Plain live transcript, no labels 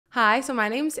Hi, so my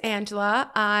name's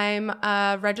Angela. I'm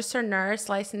a registered nurse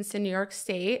licensed in New York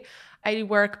State. I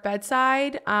work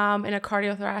bedside in a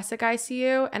cardiothoracic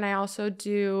ICU, and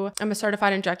I'm a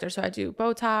certified injector, so I do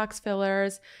Botox,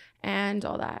 fillers, and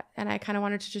all that. And I kind of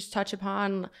wanted to just touch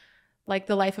upon like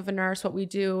the life of a nurse, what we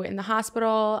do in the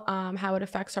hospital, how it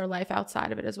affects our life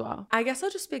outside of it as well. I guess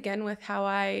I'll just begin with how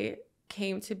I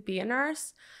came to be a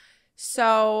nurse.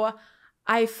 So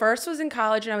I first was in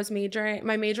college and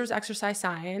my major was exercise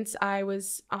science. I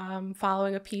was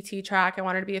following a PT track. I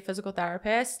wanted to be a physical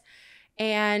therapist.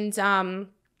 And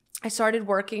I started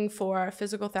working for a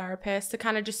physical therapist to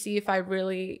kind of just see if I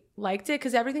really liked it,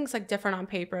 because everything's like different on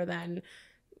paper than,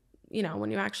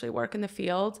 when you actually work in the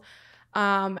field.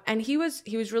 And he was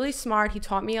really smart. He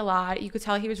taught me a lot. You could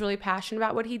tell he was really passionate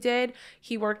about what he did.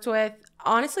 He worked with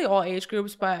honestly all age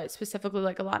groups, but specifically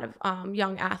like a lot of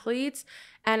young athletes.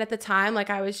 And at the time, like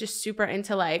I was just super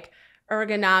into like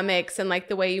ergonomics and like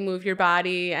the way you move your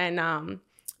body and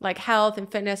like health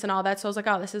and fitness and all that. So I was like,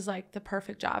 oh, this is like the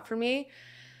perfect job for me.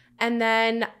 And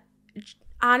then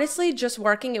honestly, just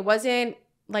working, it wasn't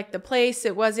like the place,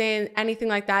 it wasn't anything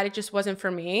like that. It just wasn't for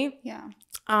me. Yeah.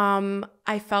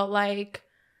 I felt like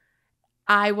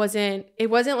it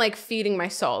wasn't like feeding my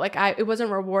soul. Like it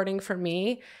wasn't rewarding for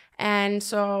me. And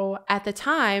so at the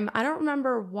time, I don't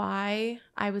remember why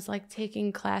I was like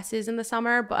taking classes in the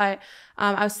summer, but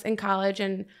I was in college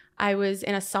and I was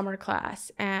in a summer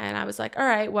class and I was like, all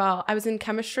right, well, I was in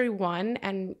chemistry 1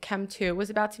 and chem 2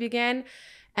 was about to begin.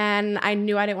 And I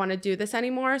knew I didn't want to do this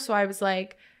anymore. So I was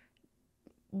like,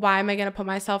 why am I going to put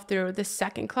myself through this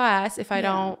second class if I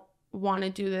don't want to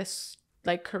do this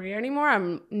like career anymore?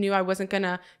 I knew I wasn't going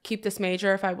to keep this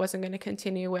major if I wasn't going to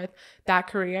continue with that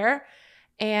career.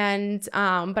 And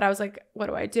but I was like, what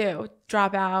do I do?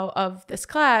 Drop out of this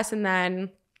class and then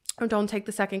or don't take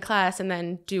the second class and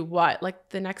then do what? Like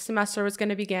the next semester was going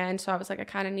to begin. So I was like, I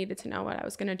kind of needed to know what I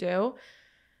was going to do.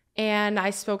 And I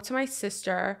spoke to my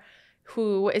sister,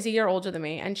 who is a year older than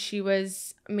me, and she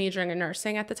was majoring in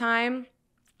nursing at the time.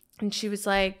 And she was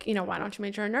like, why don't you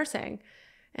major in nursing?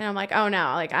 And I'm like, oh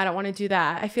no, like I don't want to do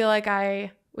that. I feel like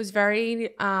I was very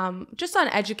just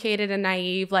uneducated and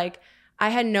naive. Like I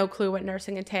had no clue what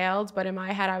nursing entailed, but in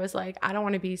my head I was like, I don't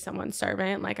want to be someone's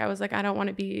servant. Like I was like, I don't want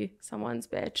to be someone's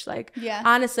bitch. Like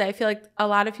honestly, I feel like a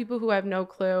lot of people who have no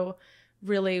clue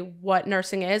really what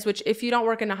nursing is, which if you don't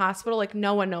work in a hospital, like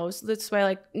no one knows this way.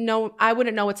 Like no, I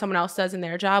wouldn't know what someone else does in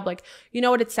their job. Like, you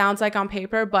know what it sounds like on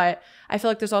paper, but I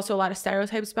feel like there's also a lot of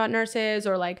stereotypes about nurses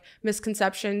or like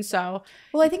misconceptions. So,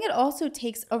 well, I think it also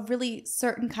takes a really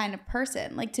certain kind of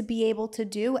person, like to be able to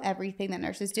do everything that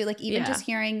nurses do. Like even just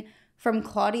hearing from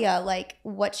Claudia, like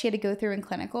what she had to go through in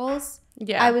clinicals.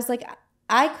 Yeah. I was like,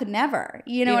 I could never,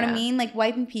 you know what I mean? Like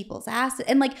wiping people's asses.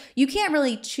 And like, you can't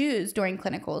really choose during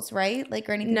clinicals, right? Like,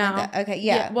 or anything like that. Okay.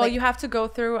 Yeah. Well, like, you have to go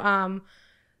through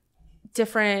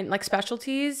different like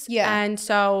specialties. Yeah. And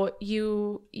so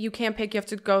you can't pick, you have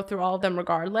to go through all of them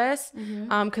regardless.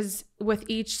 Because with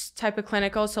each type of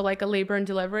clinical, so like a labor and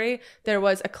delivery, there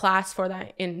was a class for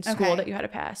that in school that you had to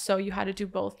pass. So you had to do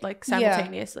both like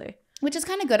simultaneously. Yeah. Which is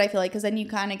kind of good, I feel like, because then you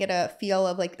kind of get a feel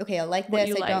of like, okay, I like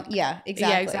this, I don't. Yeah,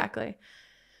 exactly. Yeah, exactly.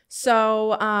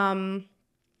 So,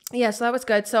 so that was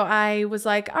good. So I was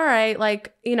like, all right,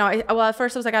 like, at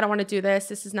first I was like, I don't want to do this.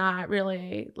 This is not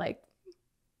really like,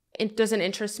 it doesn't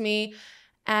interest me.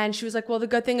 And she was like, well, the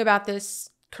good thing about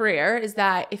this career is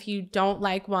that if you don't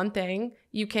like one thing,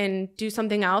 you can do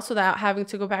something else without having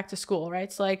to go back to school,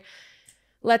 right? So like,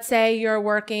 let's say you're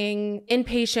working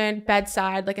inpatient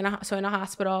bedside, like in a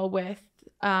hospital with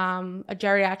a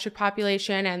geriatric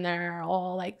population, and they're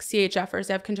all like CHFers,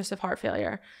 they have congestive heart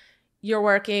failure. You're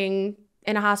working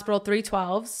in a hospital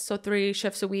 3/12s, so 3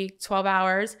 shifts a week, 12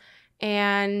 hours,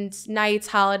 and nights,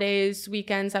 holidays,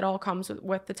 weekends, that all comes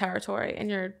with the territory,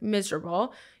 and you're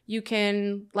miserable. You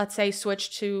can, let's say,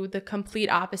 switch to the complete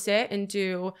opposite and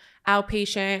do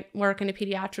outpatient work in a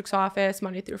pediatrics office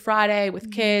Monday through Friday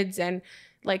with kids and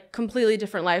like completely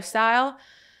different lifestyle.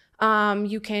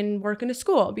 You can work in a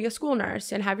school, be a school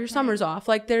nurse and have your summers off.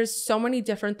 Like there's so many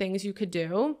different things you could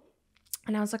do.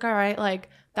 And I was like, all right, like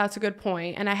that's a good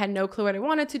point. And I had no clue what I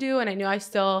wanted to do. And I knew I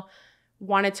still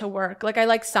wanted to work. Like I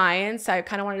like science. I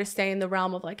kind of wanted to stay in the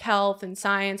realm of like health and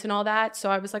science and all that. So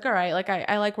I was like, all right, like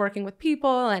I like working with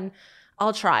people and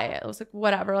I'll try it. I was like,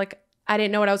 whatever. Like I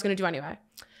didn't know what I was going to do anyway.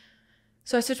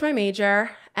 So I switched my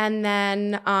major, and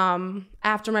then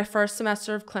after my first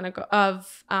semester of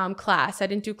class, I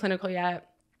didn't do clinical yet.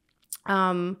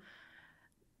 The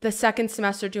second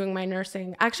semester doing my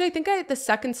nursing, actually, I think the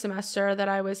second semester that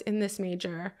I was in this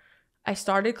major, I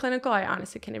started clinical. I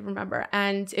honestly can't even remember.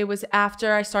 And it was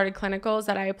after I started clinicals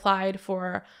that I applied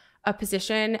for a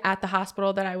position at the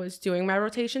hospital that I was doing my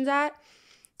rotations at.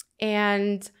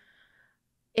 And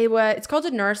it's called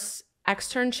a nurse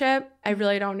externship. I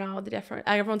really don't know the difference.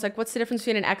 Everyone's like, what's the difference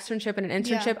between an externship and an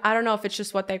internship? I don't know if it's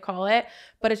just what they call it,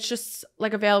 but it's just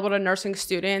like available to nursing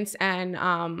students, and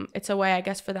it's a way, I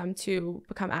guess, for them to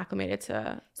become acclimated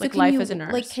to like life as a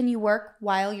nurse. Like, can you work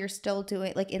while you're still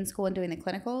doing like in school and doing the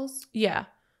clinicals? Yeah.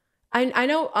 I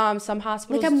know some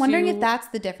hospitals like I'm wondering if that's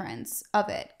the difference of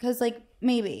it, because like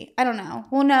maybe I don't know.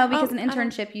 Well, no, because an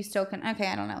internship you still can. Okay,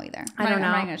 I don't know either. I don't know.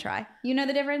 I'm not gonna try. You know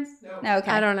the difference? No.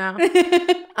 Okay. I don't know.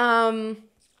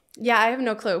 Yeah, I have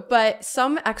no clue. But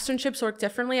some externships work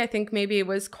differently. I think maybe it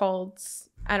was called,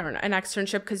 I don't know, an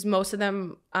externship because most of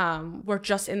them were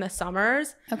just in the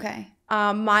summers. Okay.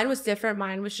 Mine was different.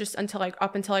 Mine was just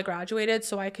up until I graduated,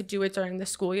 so I could do it during the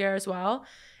school year as well.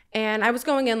 And I was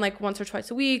going in like once or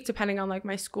twice a week, depending on like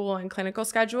my school and clinical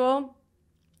schedule.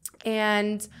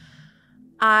 And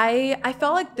I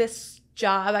felt like this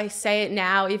job, I say it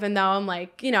now, even though I'm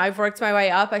like, you know, I've worked my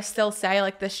way up, I still say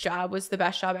like this job was the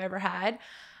best job I ever had.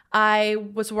 I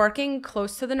was working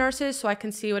close to the nurses, so I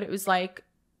can see what it was like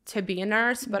to be a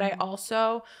nurse, but I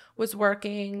also was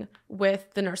working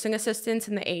with the nursing assistants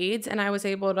and the aides, and I was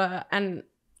able to, and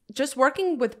just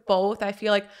working with both, I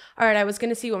feel like, all right, I was going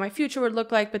to see what my future would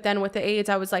look like. But then with the aides,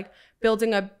 I was like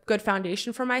building a good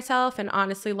foundation for myself and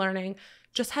honestly learning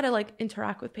just how to like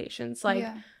interact with patients. Like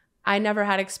I never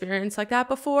had experience like that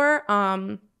before.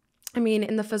 I mean,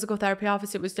 in the physical therapy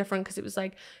office, it was different because it was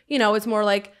like, you know, it's more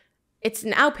like it's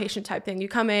an outpatient type thing. You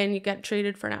come in, you get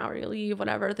treated for an hour, you leave,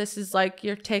 whatever. This is like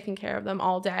you're taking care of them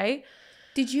all day.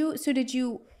 Did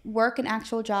you work an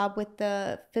actual job with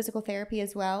the physical therapy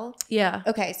as well? Yeah.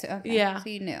 Okay. So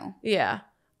you knew. Yeah.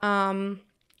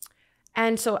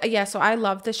 And so I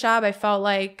loved this job. I felt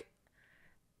like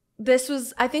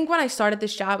I think when I started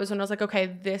this job was when I was like, okay,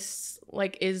 this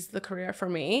like is the career for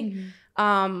me.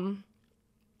 I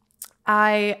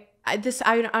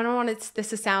don't want this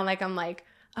to sound like I'm like,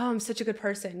 oh, I'm such a good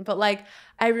person, but like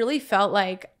I really felt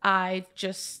like I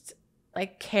just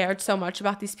like cared so much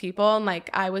about these people, and like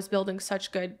I was building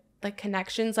such good like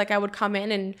connections. Like I would come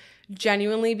in and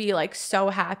genuinely be like so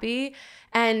happy.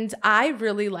 And I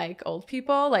really like old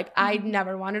people. Like I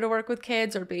never wanted to work with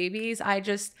kids or babies.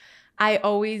 I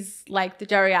always liked the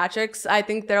geriatrics. I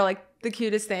think they're like the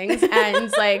cutest things.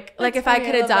 And like if I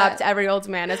could adopt every old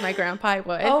man as my grandpa, I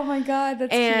would. Oh my God,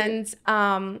 that's cute.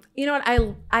 And you know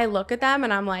what? I look at them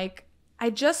and I'm like, I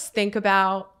just think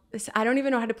about this. I don't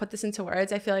even know how to put this into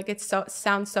words. I feel like it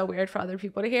sounds so weird for other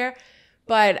people to hear.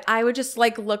 But I would just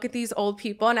like look at these old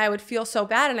people and I would feel so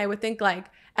bad. And I would think like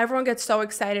everyone gets so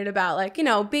excited about like, you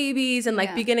know, babies and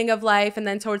like beginning of life. And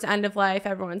then towards the end of life,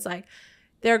 everyone's like,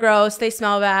 they're gross, they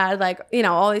smell bad, like, you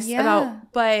know, all these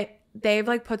but they've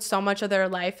like put so much of their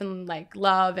life and like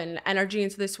love and energy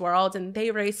into this world, and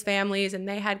they raised families and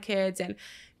they had kids and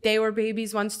they were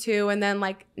babies once too. And then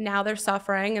like now they're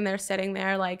suffering and they're sitting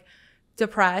there like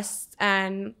depressed.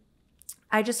 And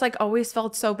I just like always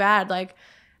felt so bad. Like,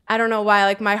 I don't know why,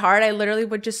 like my heart, I literally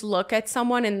would just look at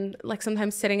someone and like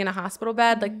sometimes sitting in a hospital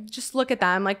bed, like just look at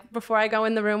them like before I go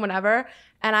in the room, whatever.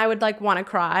 And I would like want to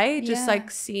cry, just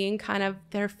like seeing kind of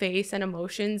their face and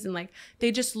emotions, and like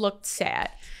they just looked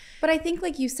sad. But I think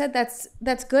like you said,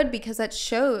 that's good, because that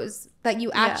shows that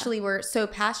you actually were so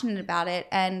passionate about it,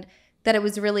 and that it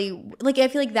was really like, I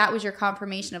feel like that was your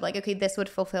confirmation of like, okay, this would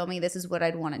fulfill me. This is what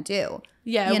I'd want to do.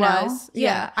 Yeah, it was.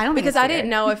 Yeah. I don't think because I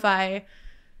didn't know if I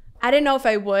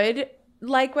would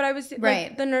like what I was doing. Right.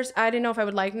 Like, the nurse, I didn't know if I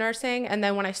would like nursing. And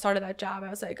then when I started that job, I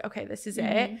was like, okay, this is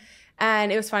it.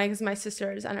 And it was funny because my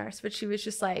sister is a nurse, but she was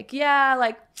just like, yeah,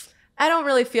 like, I don't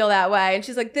really feel that way. And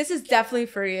she's like, this is definitely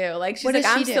for you. Like, she's like,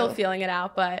 I'm still feeling it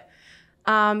out. But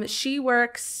she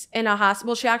works in a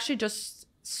hospital. She actually just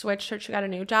switched her. She got a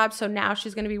new job. So now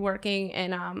she's going to be working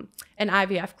in an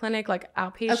IVF clinic, like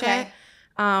outpatient.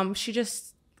 Okay. She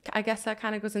just, I guess that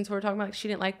kind of goes into what we're talking about. Like, she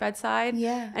didn't like bedside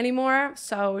anymore.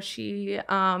 So she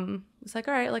was like,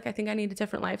 all right, like, I think I need a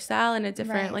different lifestyle and a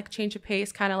different like change of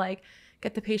pace, kind of like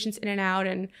get the patients in and out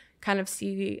and kind of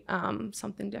see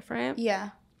something different. Yeah.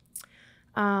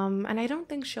 And I don't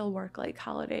think she'll work like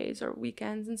holidays or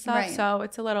weekends and stuff. Right. So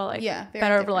it's a little like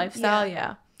better of a lifestyle.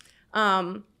 Yeah.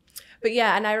 But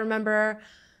yeah, and I remember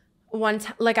one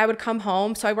time, like I would come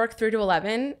home. So I worked 3 to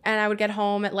 11 and I would get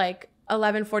home at like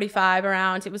 11:45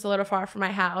 around. It was a little far from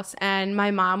my house. And my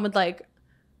mom would like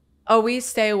always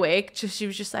stay awake. She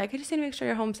was just like, I just need to make sure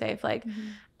you're home safe. Like,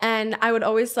 and I would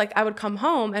always like, I would come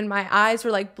home and my eyes were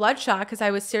like bloodshot because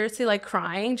I was seriously like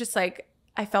crying, just like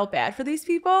I felt bad for these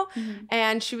people.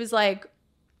 And she was like,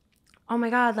 oh my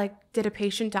God, like, did a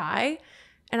patient die?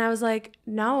 And I was like,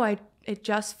 no, I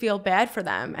just feel bad for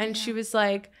them. And she was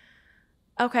like,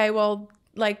 okay, well,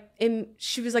 like,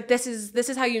 she was like, this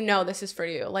is how you know this is for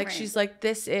you. Like, she's like,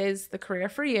 this is the career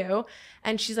for you.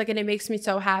 And she's like, and it makes me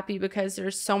so happy because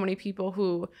there's so many people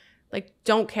who like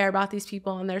don't care about these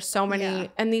people, and there's so many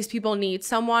and these people need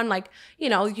someone. Like, you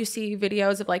know, you see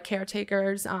videos of like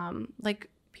caretakers, like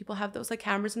people have those like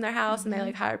cameras in their house and they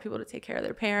like hire people to take care of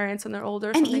their parents when they're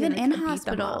older, and even in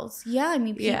hospitals. I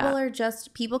mean,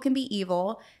 people can be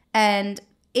evil, and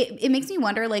it makes me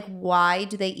wonder, like, why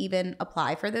do they even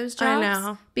apply for those jobs? I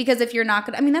know. Because if you're not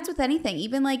gonna, I mean, that's with anything.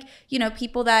 Even like, you know,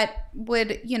 people that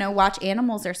would, you know, watch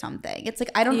animals or something. It's like,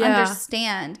 I don't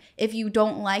understand, if you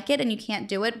don't like it and you can't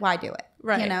do it, why do it?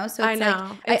 Right. You know? So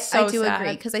it's I do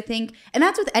agree. Because I think, and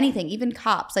that's with anything, even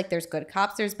cops. Like, there's good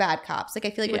cops, there's bad cops. Like,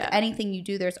 I feel like with anything you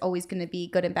do, there's always going to be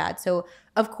good and bad. So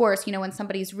of course, you know, when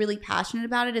somebody's really passionate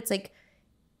about it, it's like,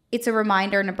 it's a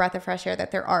reminder and a breath of fresh air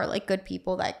that there are like good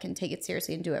people that can take it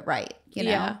seriously and do it right, you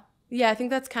know? Yeah, I think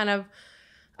that's kind of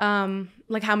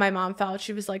like how my mom felt.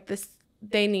 She was like,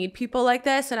 they need people like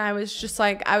this. And I was just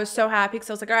like, I was so happy because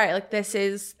I was like, all right, like this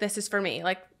is for me.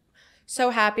 Like, so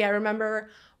happy. I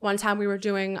remember one time we were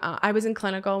doing, I was in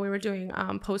clinical and we were doing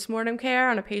postmortem care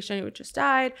on a patient who had just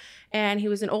died. And he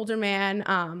was an older man,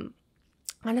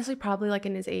 honestly, probably like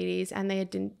in his 80s, and they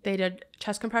did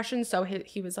chest compressions, so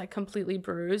he was like completely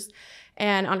bruised,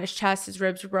 and on his chest his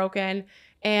ribs were broken.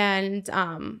 And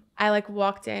I like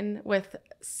walked in with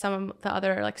some of the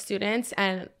other like students,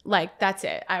 and like that's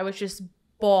it. I was just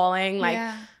bawling, like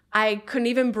I couldn't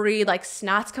even breathe, like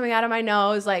snot's coming out of my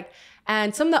nose, like,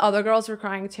 and some of the other girls were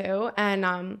crying too. And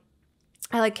I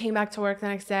like came back to work the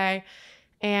next day,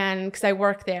 and because I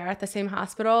work there at the same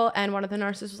hospital, and one of the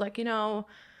nurses was like, you know,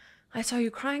 I saw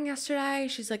you crying yesterday.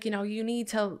 She's like, you know, you need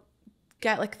to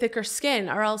get like thicker skin,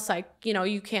 or else like, you know,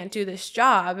 you can't do this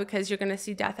job because you're going to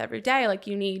see death every day. Like,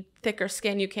 you need thicker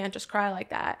skin. You can't just cry like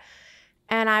that.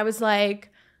 And I was like,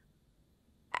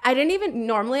 I didn't even,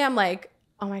 normally I'm like,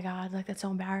 oh my God, like that's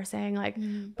so embarrassing. Like,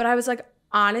 but I was like,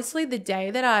 honestly, the day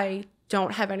that I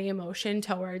don't have any emotion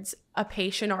towards a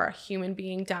patient or a human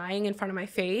being dying in front of my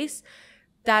face,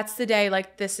 that's the day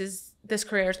like this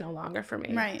career is no longer for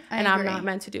me. Right. And I'm not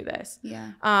meant to do this.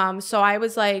 Yeah. So I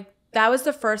was like, that was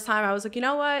the first time I was like, you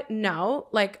know what? No.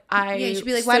 Like you should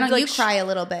be like, why don't you cry a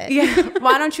little bit? Yeah.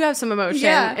 Why don't you have some emotion?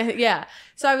 Yeah.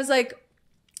 So I was like,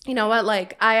 you know what?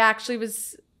 Like, I actually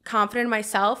was confident in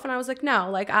myself, and I was like, no,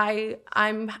 like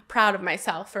I'm proud of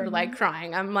myself for like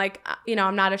crying. I'm like, you know,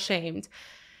 I'm not ashamed.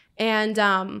 And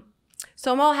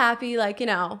so I'm all happy, like, you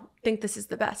know, think this is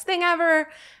the best thing ever.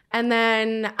 And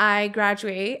then I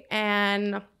graduate,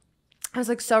 and I was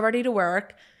like so ready to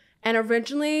work. And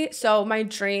originally, so my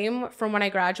dream from when I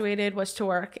graduated was to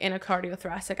work in a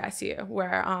cardiothoracic ICU,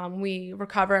 where we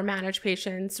recover and manage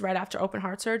patients right after open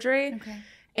heart surgery. Okay.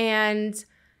 And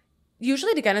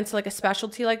usually to get into like a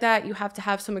specialty like that, you have to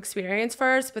have some experience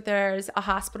first, but there's a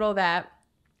hospital that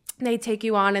they take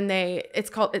you on, and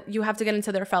you have to get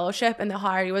into their fellowship, and they'll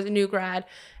hire you as a new grad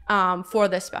for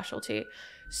this specialty.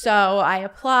 So I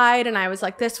applied, and I was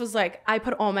like, this was like, I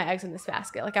put all my eggs in this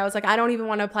basket. Like, I was like, I don't even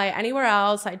want to apply anywhere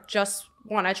else. I just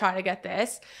want to try to get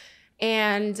this.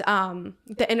 And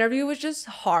the interview was just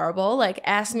horrible. Like,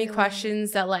 asked me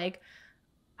questions that like,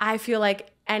 I feel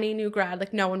like any new grad,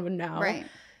 like no one would know. Right.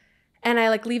 And I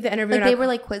like leave the interview. Like, they were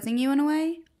like quizzing you in a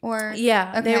way? Or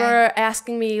yeah, okay. They were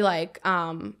asking me like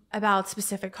about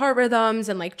specific heart rhythms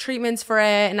and like treatments for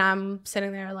it. And I'm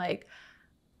sitting there like,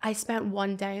 I spent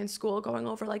one day in school going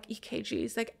over like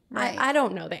EKGs. Like, I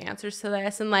don't know the answers to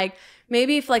this. And like,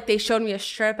 maybe if like they showed me a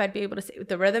strip, I'd be able to see what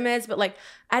the rhythm is. But like,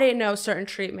 I didn't know certain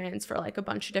treatments for like a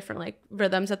bunch of different like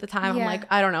rhythms at the time. I'm like,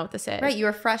 I don't know what this is. Right. You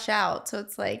were fresh out. So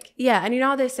it's like. Yeah. And you know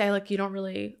how they say like, you don't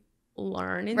really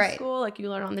learn in school. Like,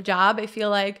 you learn on the job. I feel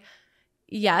like,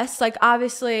 yes, like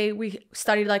obviously we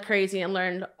studied like crazy and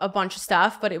learned a bunch of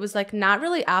stuff, but it was like not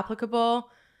really applicable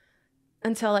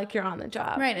until like you're on the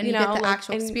job. Right. And you get the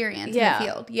actual experience in the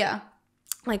field. Yeah.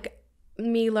 Like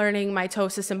me learning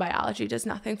mitosis in biology does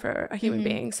nothing for a human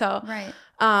being. So,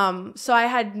 so I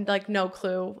had like no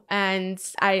clue. And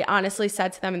I honestly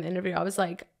said to them in the interview, I was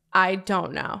like, I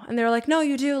don't know. And they were like, no,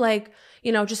 you do. Like,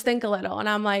 you know, just think a little. And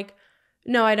I'm like,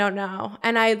 no, I don't know.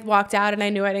 And I walked out and I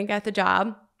knew I didn't get the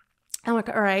job. I'm like,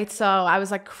 all right. So I was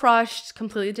like crushed,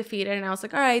 completely defeated. And I was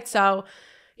like, all right. So,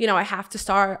 you know, I have to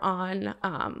start on,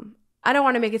 I don't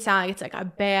want to make it sound like it's like a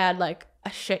bad, like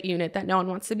a shit unit that no one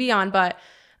wants to be on, but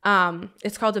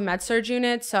it's called a med-surg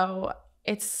unit. So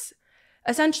it's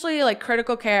essentially like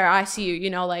critical care ICU,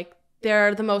 you know, like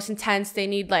they're the most intense. They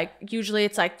need like, usually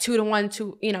it's like 2-to-1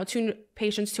 to, you know, 2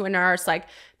 patients to a nurse. Like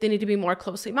they need to be more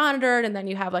closely monitored. And then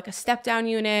you have like a step down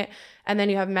unit, and then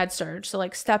you have med surge. So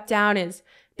like step down is,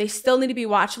 they still need to be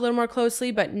watched a little more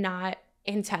closely, but not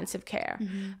intensive care.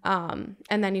 And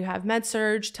then you have med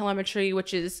surge telemetry,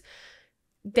 which is,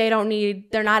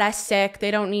 they're not as sick.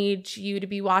 They don't need you to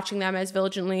be watching them as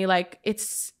vigilantly. Like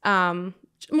it's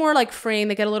more like freeing.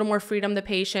 They get a little more freedom, the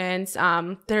patients.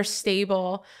 They're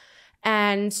stable.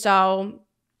 And so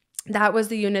that was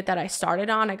the unit that I started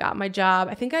on. I got my job.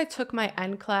 I think I took my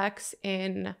NCLEX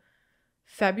in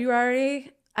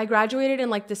February. I graduated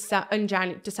in like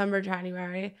December,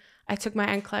 January. I took my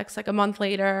NCLEX like a month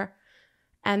later.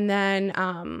 And then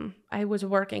I was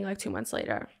working like 2 months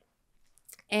later.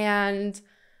 And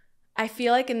I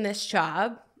feel like in this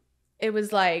job, it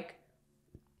was like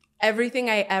everything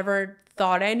I ever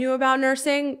thought I knew about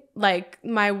nursing, like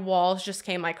my walls just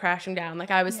came like crashing down.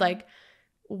 Like I was like,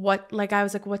 what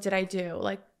did I do?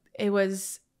 Like I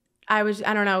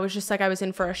don't know. It was just like I was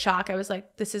in for a shock. I was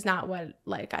like, this is not what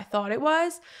like I thought it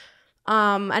was.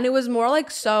 And it was more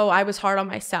like, so I was hard on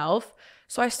myself.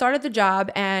 So I started the job,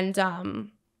 and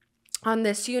on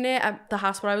this unit at the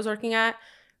hospital I was working at,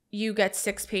 you get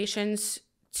 6 patients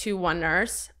to 1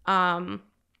 nurse.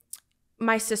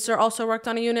 My sister also worked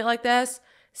on a unit like this,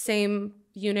 same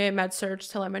unit, med surge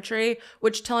telemetry,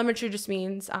 which telemetry just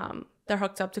means they're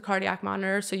hooked up to cardiac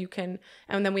monitors, so you can,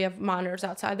 and then we have monitors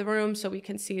outside the room so we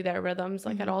can see their rhythms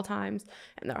like at all times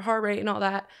and their heart rate and all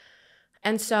that.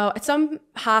 And so at some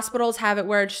hospitals have it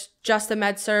where it's just the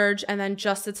med surge and then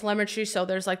just the telemetry. So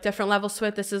there's like different levels to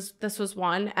it. This was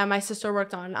one. And my sister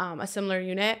worked on a similar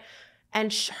unit,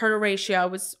 and her ratio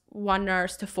was 1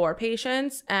 nurse to 4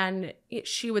 patients. And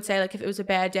she would say like if it was a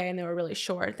bad day and they were really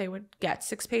short, they would get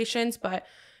 6 patients. But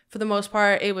for the most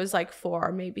part, it was like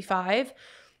 4, maybe 5.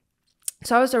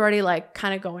 So I was already like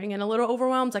kind of going in a little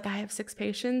overwhelmed. Like I have 6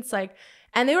 patients, like,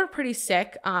 and they were pretty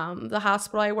sick. The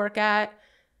hospital I work at,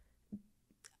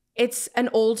 it's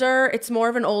more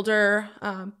of an older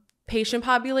patient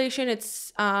population.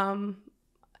 It's a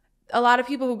lot of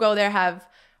people who go there have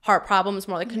heart problems,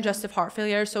 more like congestive heart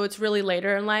failure. So it's really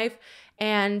later in life,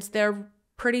 and they're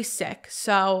pretty sick.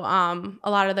 So a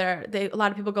lot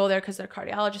of people go there because their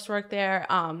cardiologists work there,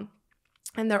 and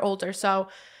they're older. So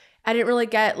I didn't really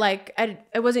get like,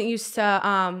 I wasn't used to,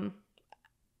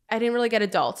 I didn't really get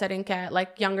adults. I didn't get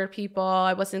like younger people.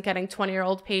 I wasn't getting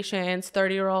 20-year-old patients,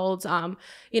 30-year-olds.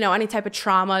 Any type of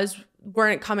traumas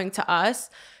weren't coming to us.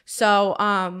 So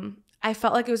I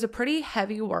felt like it was a pretty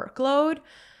heavy workload.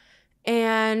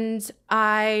 And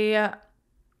I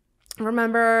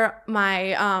remember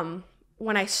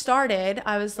when I started,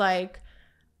 I was like,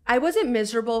 I wasn't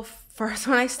miserable first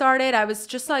when I started. I was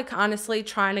just like honestly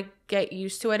trying to get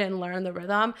used to it and learn the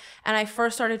rhythm. And I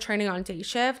first started training on day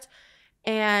shift.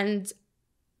 And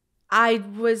I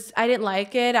didn't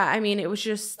like it. I mean, it was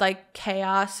just like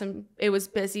chaos, and it was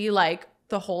busy like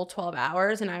the whole 12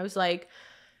 hours. And I was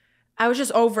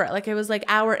just over it. Like it was like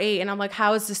hour 8, and I'm like,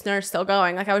 how is this nurse still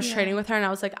going? Like I was training with her, and I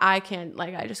was like, I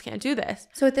just can't do this.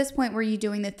 So at this point, were you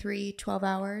doing the 3 12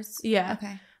 hours? Yeah.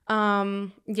 Okay.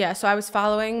 So I was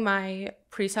following my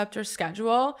preceptor's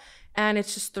schedule, and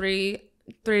it's just 3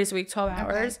 days a week, 12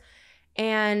 hours. Okay.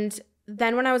 And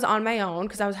then when I was on my own,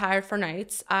 because I was hired for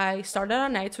nights, I started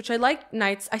on nights, which I like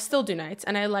nights. I still do nights,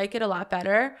 and I like it a lot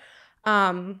better.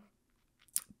 But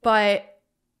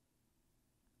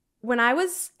when I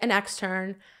was an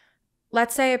extern,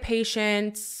 let's say a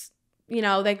patient,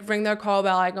 they ring their call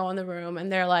bell, I go in the room,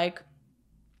 and they're like,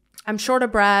 I'm short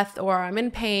of breath, or I'm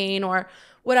in pain, or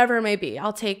whatever it may be.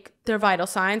 I'll take their vital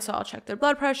signs, so I'll check their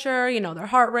blood pressure, their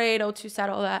heart rate, O2 sat,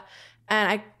 all that. And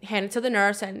I hand it to the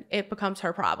nurse, and it becomes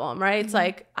her problem, right? It's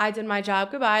like, I did my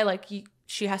job, goodbye. Like,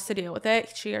 she has to deal with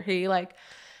it, she or he. Like,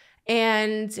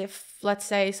 and if, let's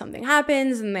say, something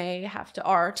happens and they have to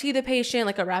RT the patient,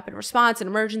 like a rapid response, an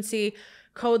emergency,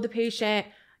 code the patient,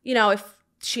 if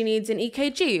she needs an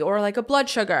EKG or like a blood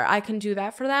sugar, I can do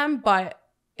that for them. But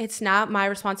it's not my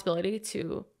responsibility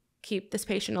to keep this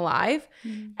patient alive.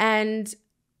 And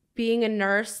being a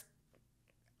nurse,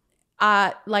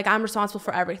 I'm responsible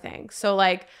for everything. So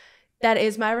like that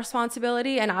is my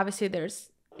responsibility. And obviously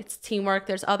it's teamwork.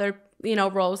 There's other,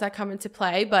 roles that come into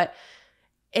play, but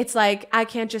it's like, I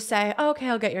can't just say, oh, okay,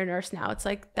 I'll get your nurse now. It's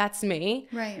like, that's me.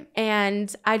 Right.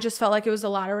 And I just felt like it was a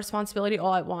lot of responsibility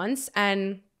all at once.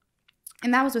 And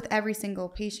that was with every single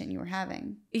patient you were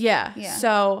having. Yeah.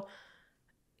 So,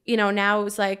 now it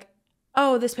was like,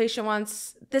 oh, this patient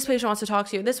wants to talk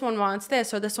to you. This one wants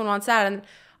this, or this one wants that. And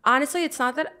honestly, it's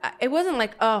not that, it wasn't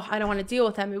like, oh, I don't want to deal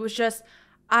with them. It was just,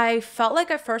 I felt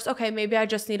like at first, okay, maybe I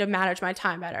just need to manage my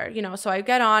time better, you know? So I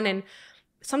get on, and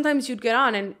sometimes you'd get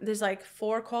on and there's like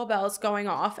 4 call bells going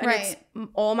off, and it's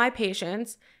all my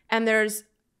patients. And there's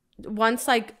once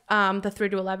like the 3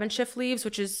 to 11 shift leaves,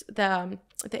 which is the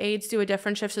aides do a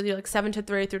different shift. So they do like 7 to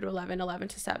 3, 3 to 11, 11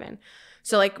 to 7.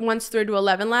 So like once 3 to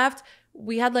 11 left,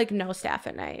 we had like no staff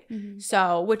at night.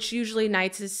 So, which usually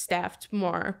nights is staffed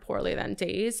more poorly than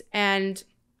days. And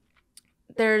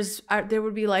there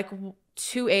would be like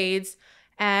 2 aides,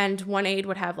 and 1 aide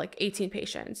would have like 18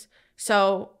 patients.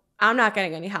 So I'm not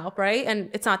getting any help, right? And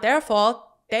it's not their fault.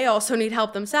 They also need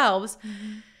help themselves.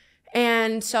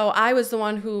 And so I was the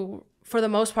one who, for the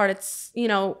most part, it's, you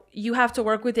know, you have to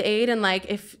work with the aide, and like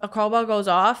if a call bell goes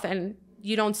off and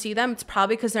you don't see them, it's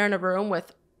probably because they're in a room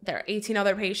with their 18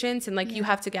 other patients, and like you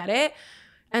have to get it.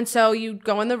 And so you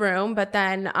go in the room, but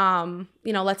then,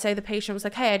 you know, let's say the patient was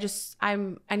like, hey, I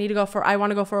want to go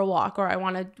for a walk, or I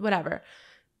want to, whatever.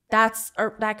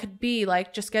 That could be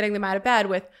like just getting them out of bed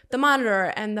with the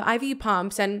monitor and the IV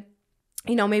pumps, and,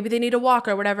 you know, maybe they need a walk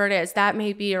or whatever it is. That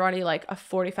may be already like a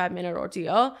 45-minute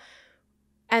ordeal.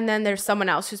 And then there's someone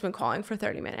else who's been calling for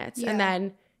 30 minutes. And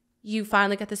then you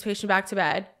finally get this patient back to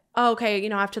bed. Oh, okay, you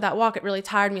know, after that walk, it really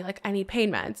tired me. Like, I need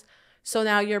pain meds. So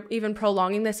now you're even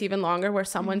prolonging this even longer, where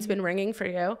someone's been ringing for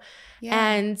you.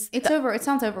 And it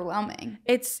sounds overwhelming.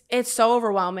 It's so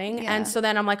overwhelming. And so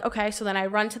then I'm like, okay, so then I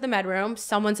run to the med room.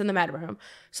 Someone's in the med room.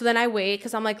 So then I wait,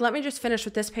 because I'm like, let me just finish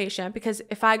with this patient, because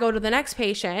if I go to the next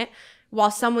patient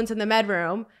while someone's in the med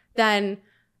room, then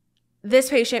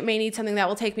this patient may need something that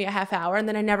will take me a half hour, and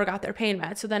then I never got their pain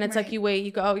meds. So then it's like you wait,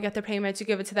 you go, you get their pain meds, you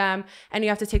give it to them, and you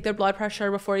have to take their blood pressure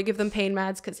before you give them pain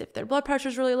meds, because if their blood pressure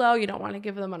is really low, you don't want to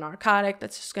give them a narcotic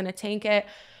that's just going to tank it.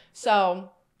 So,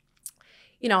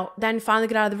 you know, then finally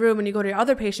get out of the room, and you go to your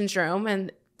other patient's room,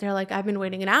 and they're like, I've been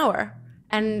waiting an hour.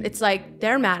 And it's like,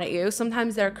 they're mad at you.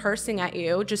 Sometimes they're cursing at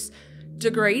you, just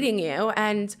degrading you.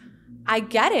 And I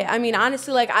get it. I mean,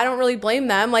 honestly, like, I don't really blame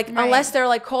them. Like, unless they're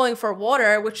like calling for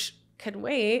water, which could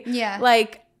wait.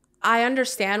 Like, I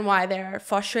understand why they're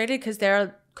frustrated, because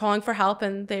they're calling for help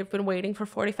and they've been waiting for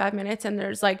 45 minutes and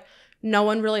there's like no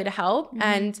one really to help.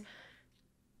 And,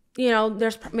 you know,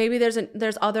 there's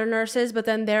other nurses, but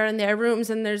then they're in their rooms,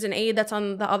 and there's an aide that's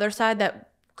on the other side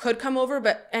that could come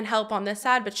over and help on this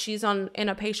side, but she's in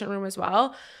a patient room as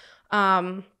well.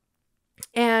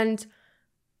 And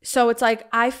so it's like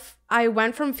I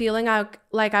went from feeling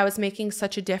like I was making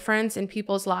such a difference in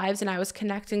people's lives, and I was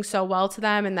connecting so well to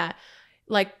them, and that,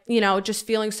 like, you know, just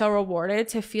feeling so rewarded,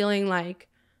 to feeling like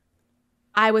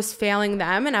I was failing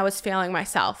them and I was failing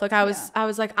myself. Like I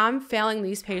was like, I'm failing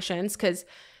these patients because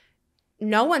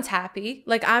no one's happy.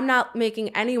 Like, I'm not making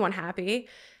anyone happy.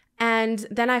 And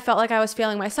then I felt like I was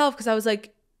failing myself, because I was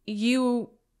like, you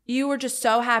were just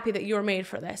so happy that you were made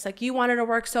for this. Like, you wanted to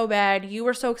work so bad. You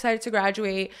were so excited to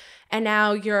graduate, and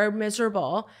now you're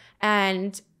miserable,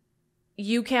 and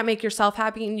you can't make yourself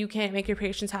happy, and you can't make your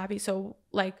patients happy. So,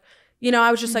 like, you know, I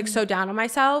was just like so down on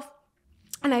myself.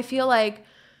 And I feel like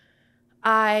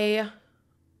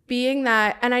being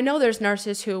that, and I know there's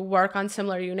nurses who work on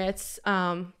similar units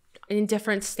in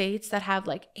different states that have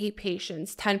like 8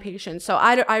 patients, 10 patients. So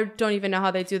I don't even know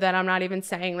how they do that. I'm not even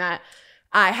saying that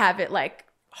I have it like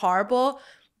horrible,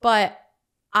 but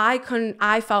I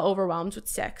felt overwhelmed with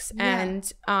 6. And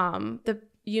the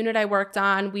unit I worked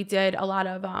on, we did a lot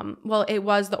of it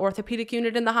was the orthopedic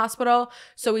unit in the hospital,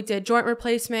 so we did joint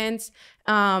replacements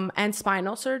and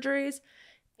spinal surgeries.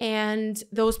 And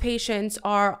those patients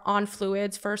are on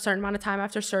fluids for a certain amount of time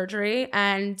after surgery,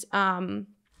 and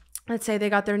let's say they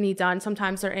got their knee done,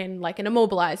 sometimes they're in like an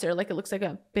immobilizer, like it looks like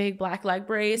a big black leg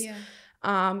brace.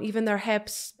 Even their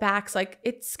hips, backs, like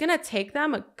it's gonna take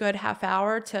them a good half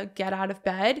hour to get out of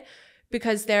bed,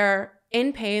 because they're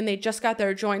in pain. They just got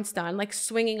their joints done, like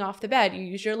swinging off the bed. You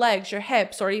use your legs, your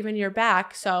hips, or even your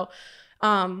back. So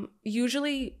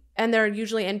usually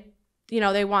in, you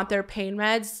know, they want their pain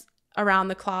meds around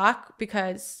the clock,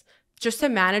 because just to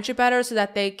manage it better, so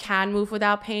that they can move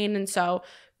without pain. And so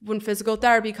when physical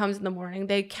therapy comes in the morning,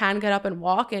 they can get up and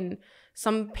walk. And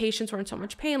some patients were in so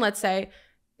much pain, let's say,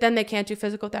 then they can't do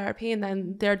physical therapy, and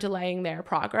then they're delaying their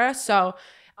progress. So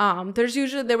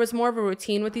there was more of a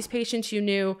routine with these patients. You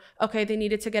knew, okay, they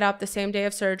needed to get up the same day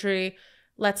of surgery.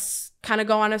 Let's kind of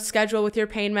go on a schedule with your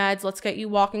pain meds. Let's get you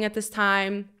walking at this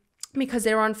time, because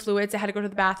they were on fluids. They had to go to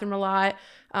the bathroom a lot.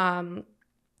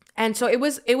 And so it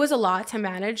was a lot to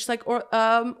manage, like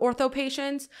ortho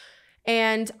patients.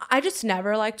 And I just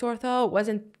never liked ortho.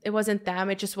 It wasn't them.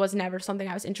 It just was never something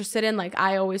I was interested in. Like,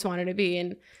 I always wanted to be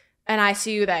in an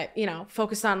ICU that, you know,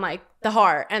 focused on like the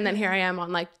heart. And then here I am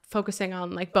on like focusing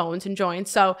on like bones and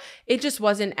joints. So it just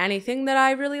wasn't anything that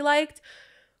I really liked.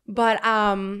 But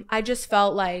I just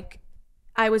felt like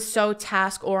I was so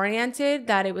task oriented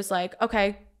that it was like,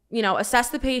 okay, you know, assess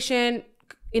the patient,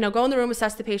 you know, go in the room,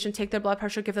 assess the patient, take their blood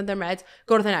pressure, give them their meds,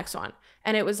 go to the next one.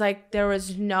 And it was like, there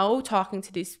was no talking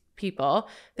to these people.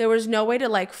 There was no way to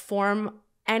like form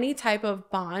any type of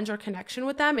bond or connection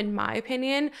with them, in my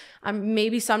opinion.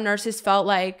 Maybe some nurses felt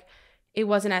like it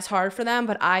wasn't as hard for them,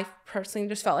 but I personally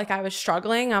just felt like I was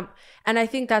struggling. And I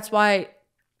think that's why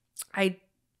I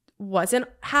wasn't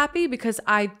happy, because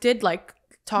I did like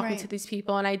talking to these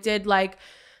people, and I did like,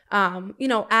 you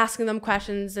know, asking them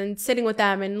questions and sitting with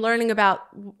them and learning about,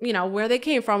 you know, where they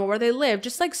came from or where they live,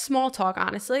 just like small talk,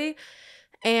 honestly.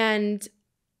 And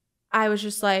I was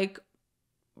just like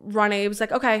running. It was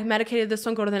like, okay, medicated this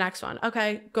one, go to the next one.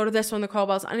 Okay, go to this one, the call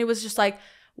bells. And it was just like,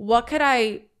 what could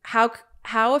I,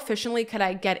 how efficiently could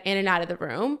I get in and out of the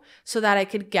room so that I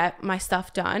could get my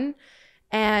stuff done?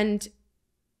 And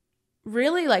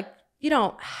really, like, you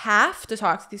don't have to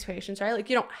talk to these patients, right? Like,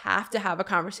 you don't have to have a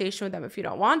conversation with them if you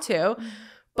don't want to,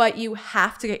 but you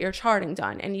have to get your charting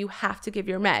done, and you have to give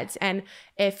your meds. And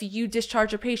if you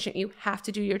discharge a patient, you have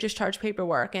to do your discharge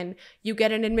paperwork, and you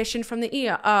get an admission from the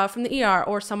ER,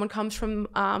 or someone comes from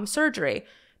surgery.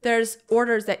 There's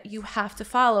orders that you have to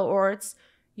follow, or it's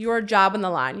your job on the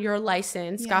line, your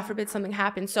license, God forbid something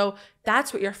happens. So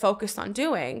that's what you're focused on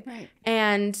doing. Right.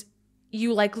 And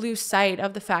you like lose sight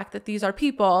of the fact that these are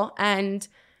people, and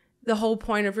the whole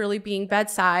point of really being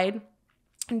bedside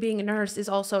and being a nurse is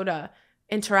also to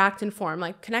interact and form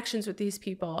like connections with these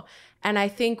people. And I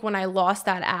think when I lost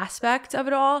that aspect of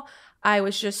it all, I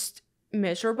was just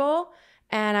miserable,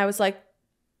 and I was like,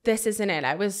 this isn't it.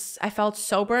 I felt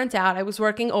so burnt out. I was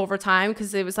working overtime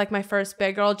because it was like my first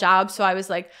big girl job. So I was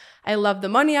like, I loved the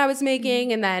money I was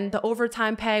making. And then the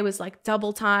overtime pay was like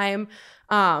double time.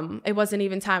 It wasn't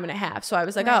even time and a half. So I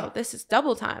was like, oh, this is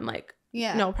double time. Like,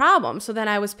 no problem. So then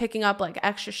I was picking up like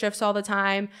extra shifts all the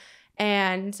time.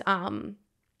 And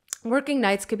working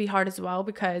nights could be hard as well,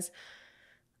 because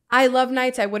I love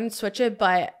nights. I wouldn't switch it.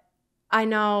 But I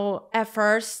know at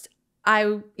first,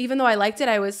 even though I liked it,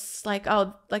 I was like,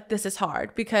 oh, like this is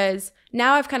hard, because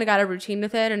now I've kind of got a routine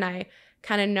with it, and I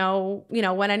kind of know, you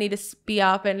know, when I need to be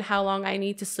up and how long I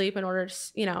need to sleep in order to,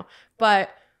 you know, but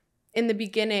in the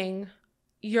beginning,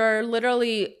 you're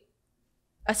literally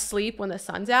asleep when the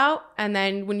sun's out, and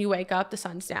then when you wake up, the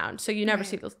sun's down. So you never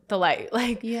see the light.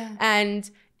 Like, and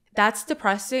that's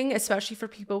depressing, especially for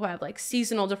people who have like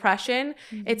seasonal depression.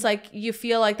 It's like you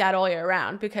feel like that all year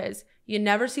round, because you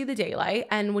never see the daylight.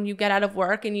 And when you get out of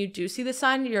work and you do see the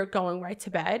sun, you're going right to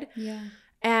bed.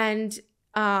 And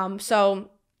so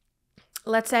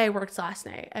let's say I worked last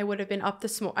night. I would have been up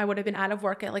I would have been out of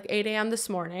work at like 8 a.m. this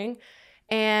morning.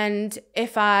 And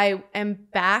if I am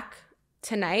back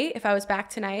tonight,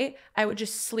 I would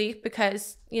just sleep,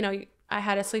 because, you know, I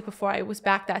had to sleep before I was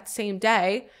back that same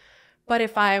day. But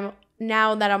if I'm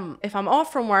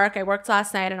off from work, I worked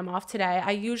last night and I'm off today,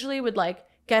 I usually would like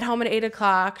get home at 8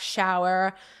 o'clock,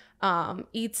 shower,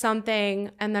 eat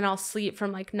something, and then I'll sleep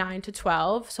from like 9 to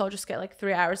 12. So I'll just get like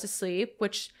 3 hours of sleep,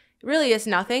 which really is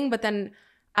nothing. But then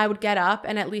I would get up,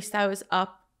 and at least I was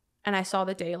up and I saw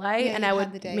the daylight, and I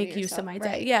would make use of my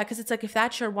day. Yeah, because it's like, if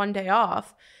that's your one day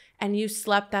off and you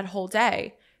slept that whole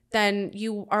day, then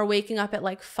you are waking up at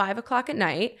like 5 o'clock at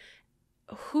night.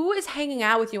 Who is hanging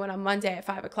out with you on a Monday at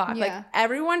 5 o'clock? Like,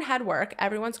 everyone had work,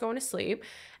 everyone's going to sleep,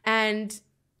 and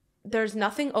there's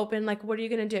nothing open. Like, what are you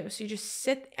going to do? So you just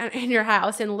sit in your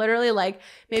house, and literally like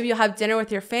maybe you'll have dinner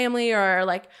with your family, or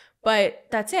like, but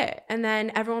that's it. And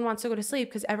then everyone wants to go to sleep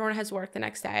because everyone has work the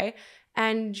next day,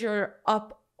 and you're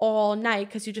up all night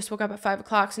because you just woke up at 5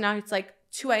 o'clock. So now it's like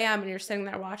 2 a.m. and you're sitting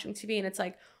there watching TV, and it's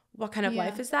like, what kind of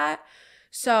life is that?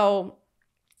 So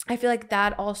I feel like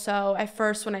that also,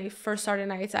 when I first started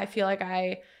nights, I feel like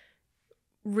I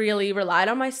really relied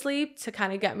on my sleep to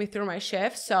kind of get me through my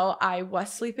shift. So I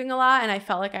was sleeping a lot, and I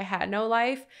felt like I had no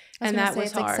life. And that was hard.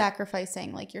 It's like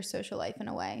sacrificing like your social life in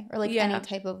a way, or like any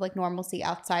type of like normalcy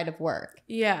outside of work.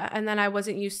 Yeah. And then I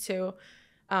wasn't used to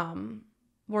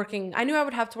working. I knew I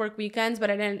would have to work weekends, but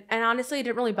I didn't. And honestly, it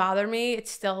didn't really bother me. It's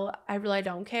still, I really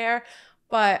don't care.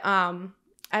 But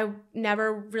I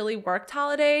never really worked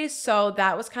holidays. So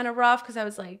that was kind of rough, because I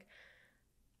was like,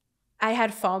 I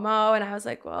had FOMO, and I was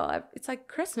like, well, it's like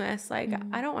Christmas. Like,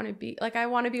 I don't want to be, like, I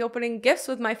want to be opening gifts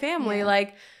with my family.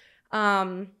 Like,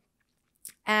 and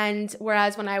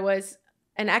whereas when I was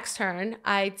an extern,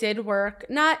 I did work,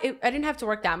 I didn't have to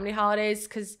work that many holidays,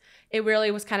 because it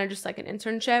really was kind of just like an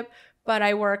internship, but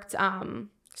I worked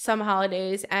some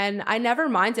holidays, and I never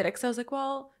minded it because I was like,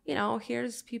 well, you know,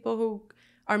 here's people who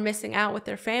are missing out with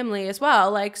their family as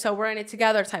well. Like, so we're in it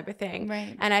together type of thing.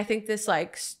 Right. And I think this,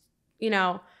 like, you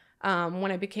know,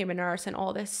 when I became a nurse and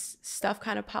all this stuff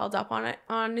kind of piled up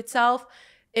on itself,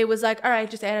 it was like, all right,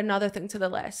 just add another thing to the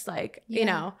list, like, you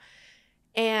know.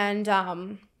 And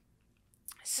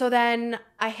so then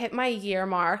I hit my year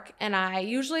mark, and I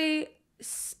usually,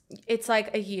 it's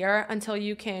like a year until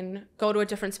you can go to a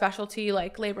different specialty,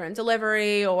 like labor and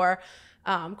delivery or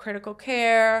critical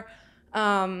care.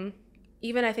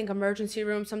 Even I think emergency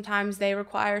room, sometimes they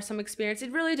require some experience.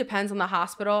 It really depends on the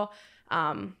hospital.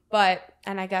 But,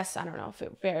 and I guess, I don't know if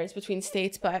it varies between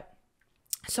states, but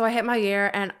so I hit my year,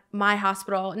 and my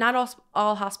hospital, not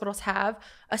all hospitals have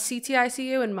a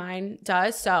CTICU, and mine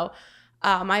does. So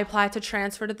I applied to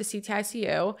transfer to the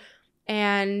CTICU,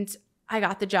 and I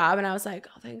got the job, and I was like,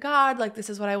 oh, thank God, like, this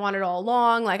is what I wanted all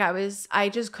along. Like, I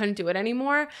just couldn't do it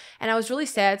anymore. And I was really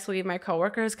sad to leave my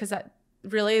coworkers, because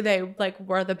really they like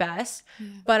were the best.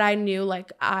 But I knew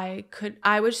like I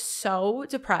was so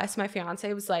depressed. My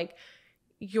fiance was like,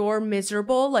 you're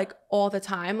miserable like all the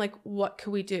time. Like, what could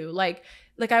we do? Like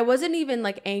I wasn't even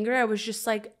like angry. I was just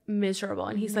like miserable.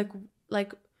 And he's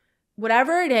like,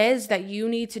 whatever it is that you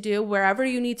need to do, wherever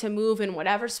you need to move in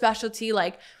whatever specialty,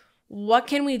 like, what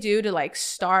can we do to like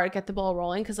get the ball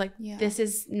rolling? Cause like, this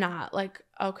is not like,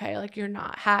 okay, like you're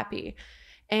not happy.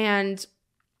 And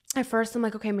at first I'm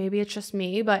like, okay, maybe it's just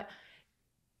me. But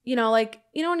you know, like,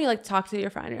 you know, when you like talk to your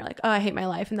friend, and you're like, oh, I hate my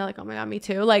life. And they're like, oh my God, me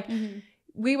too. Like,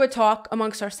 we would talk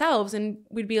amongst ourselves, and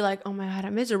we'd be like, oh my God,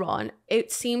 I'm miserable. And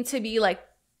it seemed to be like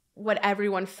what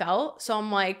everyone felt. So I'm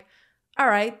like, all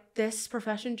right, this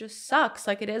profession just sucks.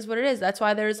 Like, it is what it is. That's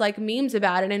why there's like memes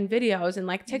about it and videos and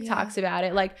like TikToks about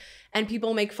it. Like, and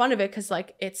people make fun of it because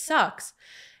like it sucks.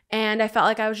 And I felt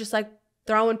like I was just like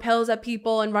throwing pills at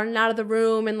people and running out of the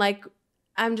room. And like,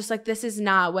 I'm just like, this is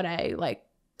not what I like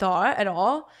thought at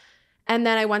all. And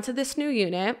then I went to this new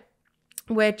unit,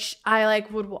 which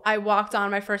I walked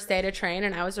on my first day to train,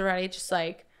 and I was already just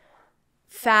like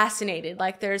fascinated.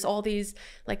 Like, there's all these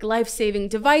like life-saving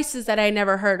devices that I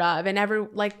never heard of, and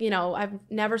I've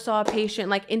never saw a patient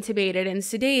like intubated and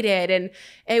sedated. And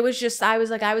it was just, I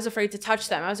was afraid to touch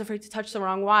them. I was afraid to touch the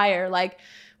wrong wire, like,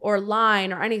 or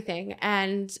line or anything.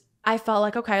 And I felt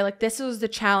like, okay, like this was the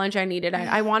challenge I needed.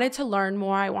 I wanted to learn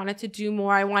more. I wanted to do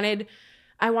more. I wanted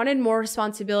more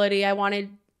responsibility. I wanted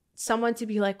someone to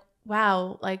be like,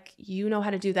 wow, like, you know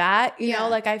how to do that. You know,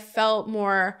 like I felt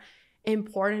more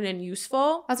important and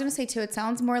useful. I was going to say too, it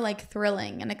sounds more like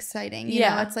thrilling and exciting. You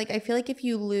know, it's like, I feel like if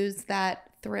you lose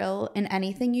that thrill in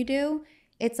anything you do,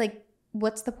 it's like,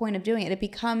 what's the point of doing it? It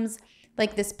becomes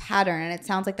like this pattern. And it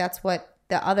sounds like that's what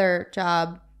the other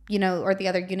job, you know, or the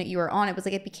other unit you were on, it was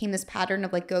like, it became this pattern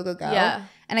of like, go, go, go. Yeah.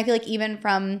 And I feel like even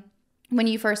from when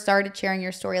you first started sharing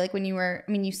your story, like when you were,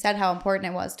 I mean, you said how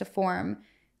important it was to form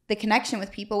the connection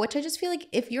with people, which I just feel like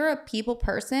if you're a people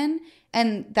person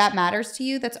and that matters to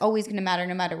you, that's always going to matter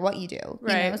no matter what you do.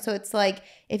 Right. You know? So it's like,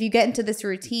 if you get into this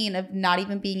routine of not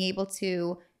even being able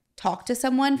to talk to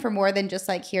someone for more than just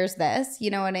like, here's this, you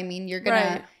know what I mean? You're going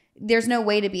to, there's no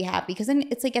way to be happy, because then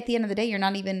it's like at the end of the day, you're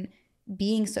not even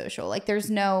being social. Like, there's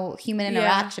no human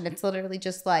interaction. It's literally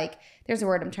just like, there's a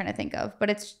word I'm trying to think of, but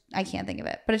I can't think of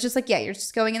it. But it's just like, you're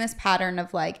just going in this pattern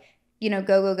of like, you know,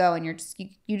 go, go, go. And you're just,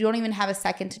 you don't even have a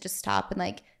second to just stop and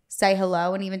like say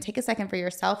hello and even take a second for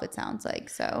yourself, it sounds like.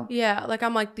 So yeah, like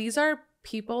I'm like, these are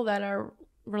people that are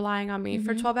relying on me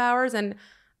for 12 hours. And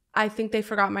I think they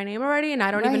forgot my name already, and I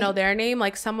don't even know their name.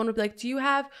 Like, someone would be like, do you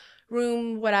have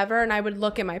room, whatever? And I would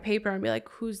look at my paper and be like,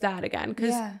 who's that again?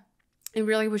 Because it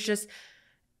really was just,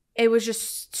 it was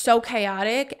just so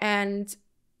chaotic. And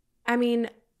I mean,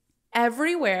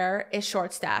 everywhere is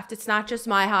short-staffed. It's not just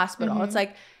my hospital. It's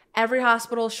like every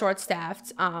hospital is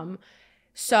short-staffed.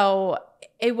 So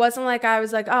it wasn't like I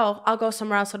was like, oh, I'll go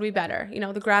somewhere else, it'll be better. You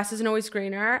know, the grass isn't always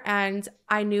greener. And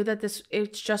I knew that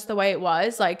it's just the way it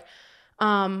was. Like,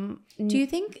 do you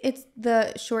think it's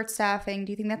the short staffing?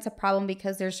 Do you think that's a problem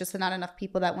because there's just not enough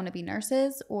people that want to be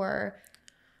nurses? Or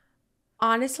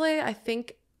honestly, I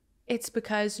think it's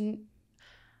because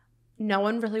no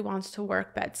one really wants to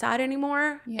work bedside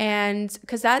anymore. And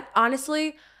because that,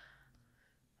 honestly,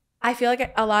 I feel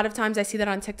like a lot of times I see that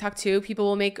on TikTok too. People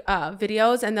will make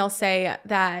videos and they'll say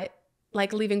that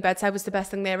like leaving bedside was the best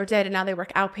thing they ever did, and now they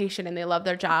work outpatient and they love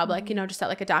their job, like, you know, just at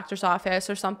like a doctor's office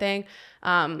or something.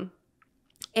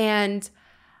 And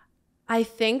I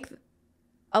think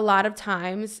a lot of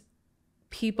times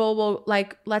people will,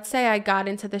 like, let's say I got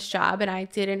into this job and I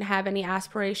didn't have any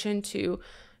aspiration to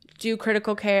do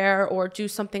critical care or do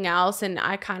something else. And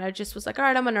I kind of just was like, all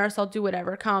right, I'm a nurse. I'll do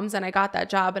whatever comes. And I got that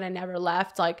job and I never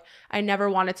left. Like, I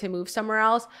never wanted to move somewhere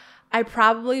else. I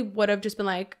probably would have just been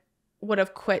like, would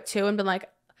have quit too and been like,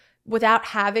 without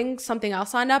having something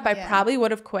else lined up, I probably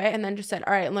would have quit and then just said,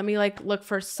 all right, let me like look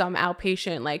for some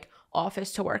outpatient like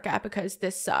office to work at because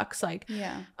this sucks. Like,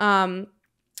 and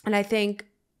I think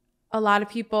a lot of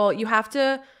people, you have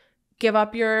to give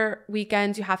up your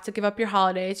weekends, you have to give up your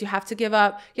holidays, you have to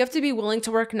be willing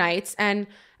to work nights. And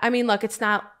I mean, look, it's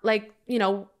not like, you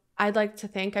know, I'd like to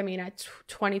think, I mean, at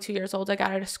 22 years old, I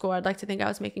got out of school. I'd like to think I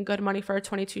was making good money for a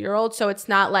 22-year-old. So it's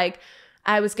not like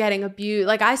I was getting abused.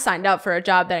 Like, I signed up for a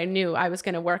job that I knew I was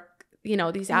going to work, you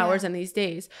know, these hours and these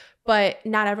days, but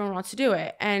not everyone wants to do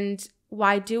it. And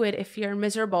why do it if you're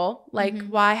miserable? Like,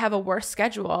 why have a worse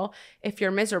schedule if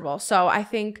you're miserable? So I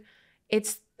think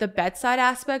it's the bedside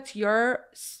aspect.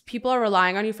 People are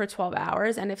relying on you for 12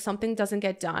 hours. And if something doesn't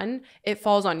get done, it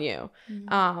falls on you.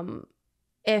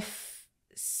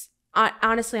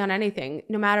 Honestly, on anything,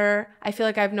 no matter, I feel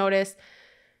like I've noticed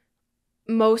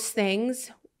most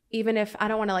things, even if I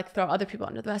don't want to like throw other people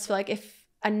under the bus, I feel like if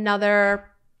another,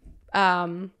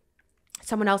 someone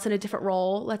else in a different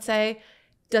role, let's say,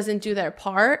 doesn't do their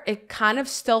part, it kind of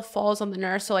still falls on the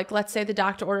nurse. So like, let's say the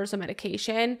doctor orders a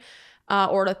medication,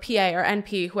 or the PA or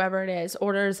NP, whoever it is,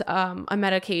 orders a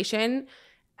medication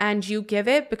and you give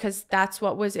it because that's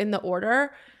what was in the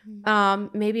order.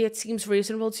 Maybe it seems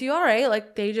reasonable to you. All right,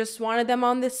 like they just wanted them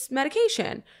on this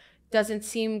medication. Doesn't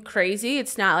seem crazy.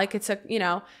 It's not like it's a, you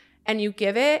know, and you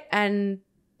give it and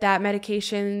that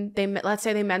medication, let's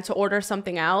say they meant to order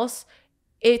something else.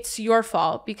 It's your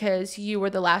fault because you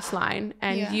were the last line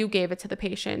and you gave it to the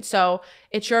patient. So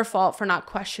it's your fault for not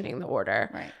questioning the order.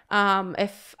 Right.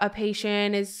 If a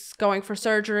patient is going for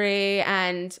surgery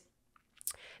and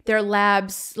their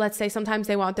labs, let's say sometimes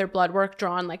they want their blood work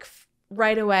drawn like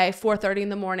right away, 4:30 in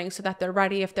the morning, so that they're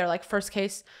ready if they're like first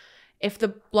case. If the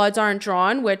bloods aren't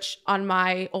drawn, which on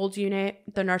my old unit,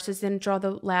 the nurses didn't draw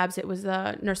the labs, it was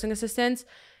the nursing assistants.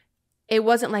 It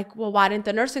wasn't like, well, why didn't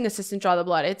the nursing assistant draw the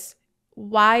blood? It's,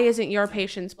 why isn't your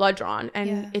patient's blood drawn?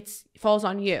 And it falls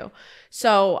on you.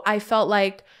 So I felt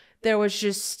like there was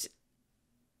just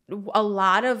a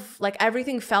lot of like,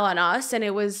 everything fell on us. And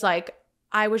it was like,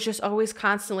 I was just always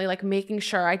constantly like making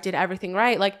sure I did everything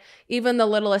right. Like even the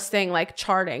littlest thing, like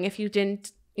charting, if you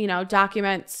didn't, you know,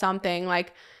 document something,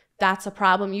 like that's a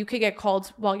problem. You could get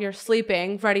called while you're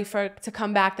sleeping, ready to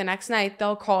come back the next night.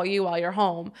 They'll call you while you're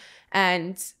home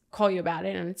and call you about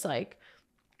it. And it's like,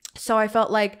 so I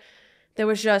felt like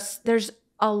there's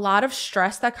a lot of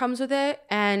stress that comes with it.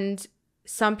 And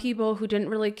some people who didn't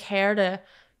really care to,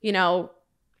 you know,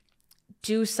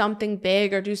 do something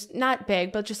big or not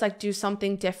big, but just like do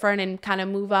something different and kind of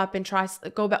move up and try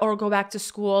go back to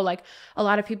school. Like a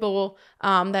lot of people,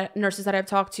 that nurses that I've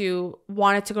talked to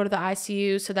wanted to go to the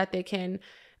ICU so that they can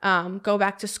go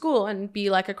back to school and be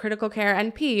like a critical care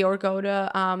NP or go to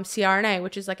CRNA,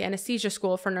 which is like anesthesia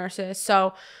school for nurses.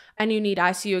 So, and you need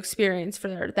ICU experience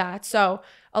for that. So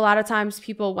a lot of times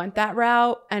people went that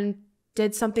route and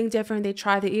did something different. They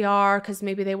tried the ER because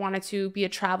maybe they wanted to be a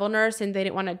travel nurse and they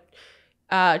didn't want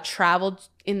to travel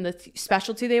in the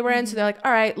specialty they were in. So they're like,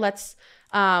 all right, let's,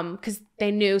 because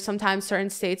they knew sometimes certain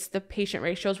states, the patient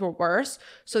ratios were worse.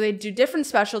 So they do different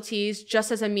specialties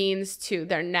just as a means to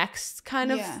their next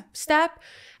kind of step.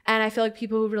 And I feel like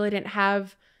people who really didn't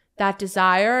have that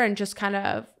desire and just kind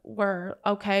of were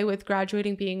okay with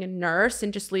graduating, being a nurse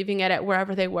and just leaving it at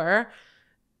wherever they were,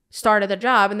 started the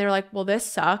job and they were like, well, this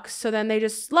sucks. So then they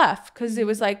just left because it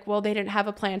was like, well, they didn't have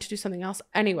a plan to do something else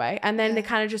anyway. And then they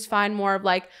kind of just find more of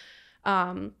like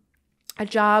a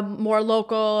job more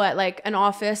local at like an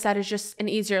office that is just an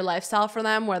easier lifestyle for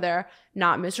them where they're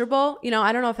not miserable. You know,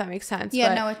 I don't know if that makes sense. Yeah,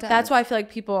 but no, it does. That's why I feel like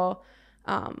people,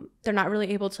 they're not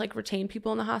really able to like retain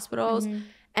people in the hospitals.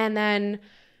 And then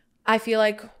I feel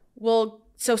like,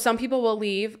 so some people will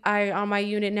leave. On my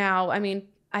unit now, I mean,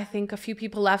 I think a few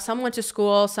people left. Some went to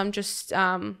school. Some just,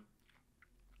 I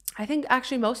think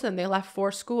actually most of them, they left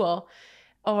for school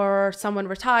or someone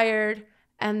retired.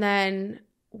 And then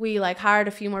we like hired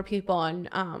a few more people and,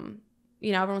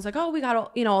 you know, everyone's like, oh, we got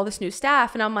all, you know, all this new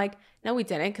staff. And I'm like, no, we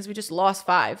didn't. Cause we just lost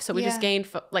 5. So we just gained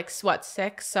like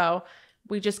 6. So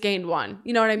we just gained 1.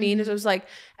 You know what I mean? It was like,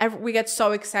 we get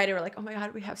so excited. We're like, oh my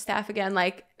God, we have staff again.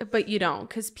 Like, but you don't,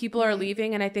 because people are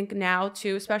leaving. And I think now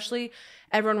too, especially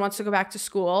everyone wants to go back to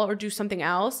school or do something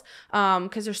else.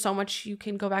 Because there's so much you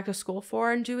can go back to school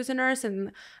for and do as a nurse.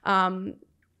 And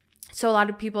so a lot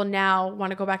of people now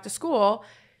want to go back to school.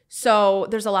 So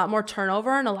there's a lot more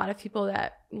turnover and a lot of people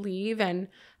that leave. And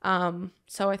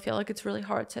so I feel like it's really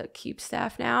hard to keep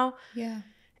staff now. Yeah.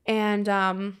 And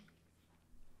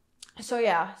so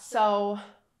yeah, so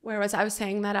where was I was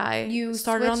saying that you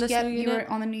started on this new unit. You were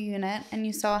on the new unit and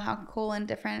you saw how cool and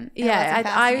different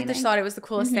I just thought it was the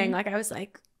coolest thing. Like I was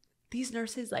like, these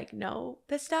nurses like know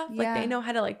this stuff. Like they know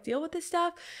how to like deal with this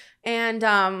stuff. And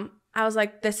I was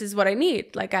like, this is what I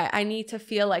need. Like I need to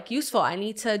feel like useful. I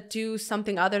need to do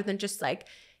something other than just like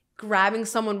grabbing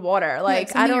someone water.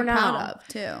 Like I don't know. Proud of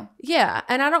too. Yeah.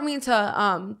 And I don't mean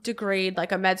to degrade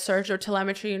like a med surg or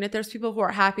telemetry unit. There's people who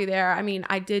are happy there. I mean,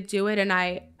 I did do it and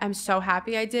I'm so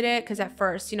happy I did it because at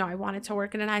first, you know, I wanted to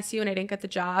work in an ICU and I didn't get the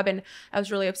job and I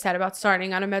was really upset about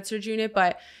starting on a med surg unit,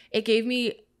 but it gave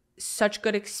me such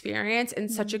good experience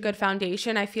and such a good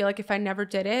foundation. I feel like if I never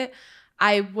did it,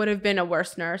 I would have been a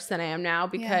worse nurse than I am now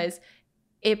because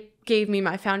it gave me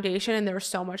my foundation and there was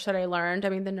so much that I learned. I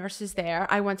mean, the nurses there,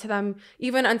 I went to them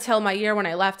even until my year when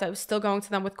I left, I was still going to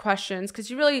them with questions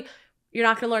because you're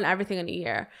not going to learn everything in a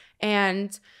year.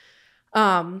 And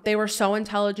they were so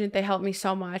intelligent. They helped me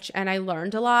so much and I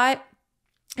learned a lot.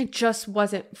 It just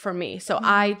wasn't for me. So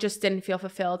I just didn't feel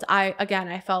fulfilled. I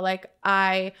felt like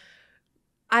I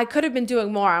could have been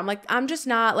doing more. I'm like, I'm just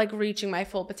not like reaching my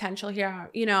full potential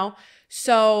here, you know?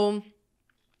 So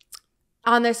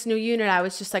on this new unit, I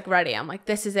was just like ready. I'm like,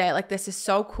 this is it. Like, this is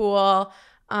so cool.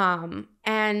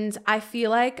 And I feel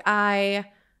like on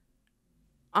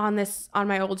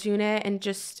my old unit and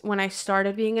just when I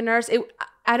started being a nurse,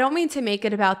 I don't mean to make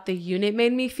it about the unit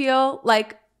made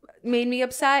me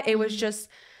upset. It was just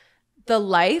the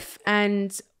life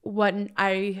and what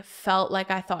I felt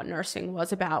like I thought nursing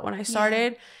was about when I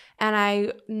started. And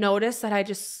I noticed that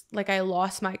I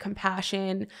lost my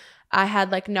compassion. I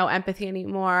had like no empathy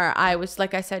anymore. I was,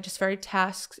 like I said, just very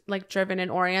task like driven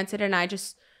and oriented. And I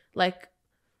just like,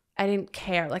 I didn't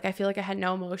care. Like, I feel like I had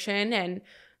no emotion and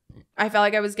I felt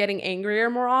like I was getting angrier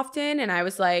more often. And I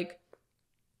was like,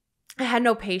 I had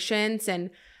no patience and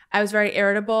I was very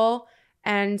irritable.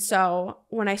 And so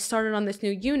when I started on this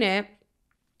new unit,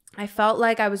 I felt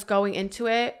like I was going into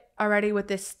it already with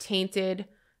this tainted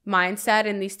mindset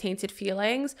and these tainted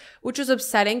feelings, which was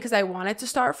upsetting because I wanted to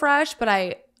start fresh, but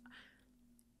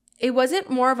it wasn't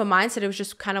more of a mindset. It was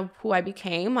just kind of who I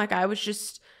became. Like I was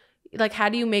just like, how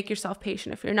do you make yourself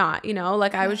patient if you're not, you know?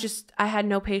 Like I had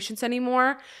no patience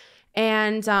anymore.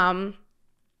 And,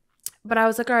 but I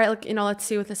was like, all right, like, you know, let's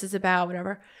see what this is about,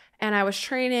 whatever. And I was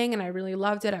training and I really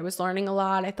loved it. I was learning a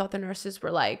lot. I thought the nurses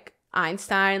were like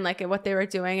Einstein, like at what they were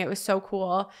doing. It was so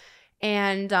cool.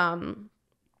 And,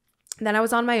 then I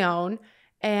was on my own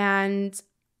and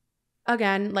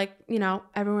again, like, you know,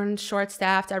 everyone's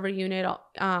short-staffed, every unit.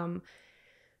 But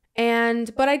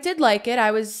I did like it.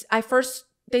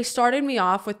 They started me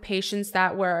off with patients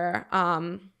that were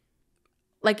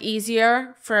like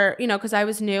easier for, you know, because I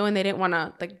was new and they didn't want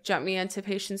to like jump me into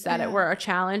patients that were a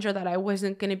challenge or that I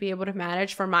wasn't going to be able to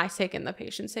manage for my sake and the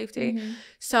patient's safety.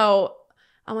 So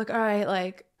I'm like, all right,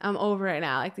 like I'm over it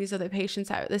now. Like these are the patients.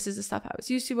 This is the stuff I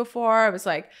was used to before. I was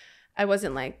like, I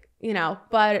wasn't like, you know,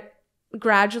 but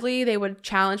gradually they would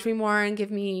challenge me more and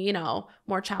give me, you know,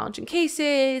 more challenging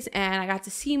cases and I got to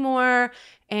see more.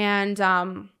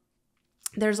 And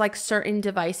there's like certain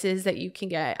devices that you can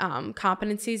get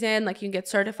competencies in, like you can get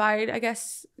certified, I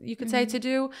guess you could say, to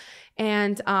do.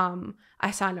 And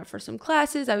I signed up for some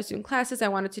classes. I was doing classes. I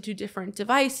wanted to do different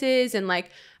devices and like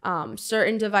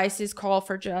certain devices call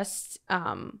for just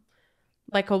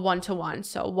like a one-to-one.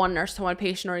 So one nurse to one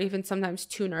patient or even sometimes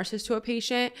two nurses to a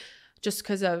patient just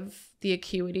because of the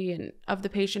acuity and of the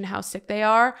patient, how sick they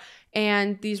are.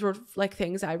 And these were like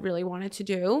things I really wanted to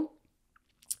do.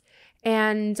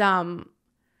 And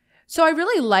so I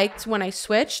really liked when I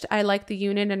switched. I liked the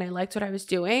unit and I liked what I was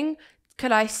doing.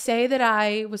 Could I say that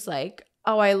I was like,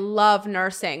 oh, I love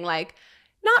nursing? Like,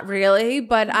 not really,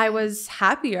 but I was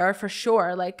happier for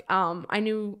sure. Like, I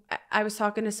knew I was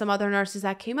talking to some other nurses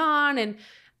that came on and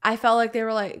I felt like they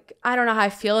were like, I don't know how I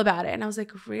feel about it. And I was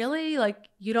like, really? Like,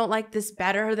 you don't like this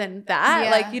better than that?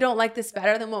 Yeah. Like, you don't like this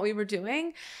better than what we were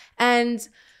doing? And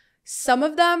some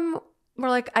of them were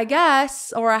like, I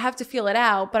guess, or I have to feel it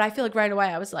out. But I feel like right away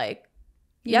I was like,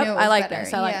 yep, I like better.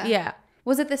 This. I like, yeah.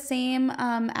 Was it the same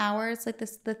hours, like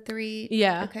the 3?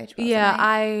 Yeah. Okay.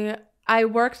 Yeah. I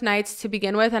worked nights to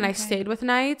begin with and I stayed with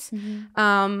nights.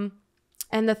 And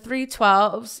the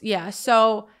 312s, yeah.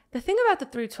 So the thing about the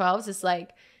 312s is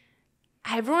like,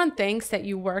 everyone thinks that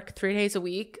you work 3 days a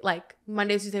week, like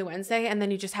Monday, Tuesday, Wednesday, and then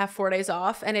you just have 4 days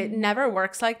off. And it never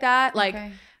works like that. Like,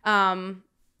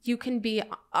 you can be,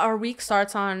 our week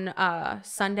starts on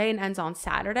Sunday and ends on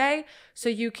Saturday. So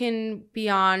you can be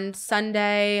on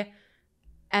Sunday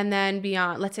and then be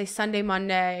on, let's say Sunday,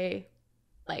 Monday,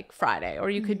 like Friday, or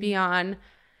you could be on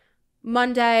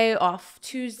Monday, off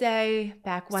Tuesday,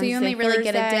 back Wednesday, so you only really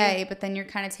Thursday. get a day, but then you're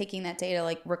kind of taking that day to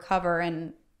like recover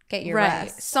and get your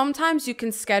rest. Sometimes you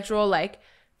can schedule like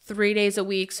 3 days a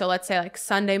week. So let's say like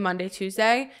Sunday, Monday,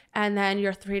 Tuesday, and then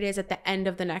your 3 days at the end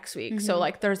of the next week. So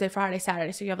like Thursday, Friday,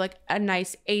 Saturday. So you have like a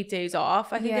nice 8 days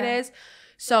off, I think it is.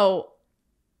 So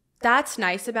that's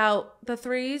nice about the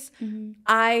 3s.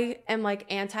 I am like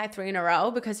anti 3 in a row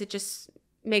because it just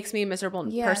makes me a miserable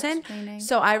person.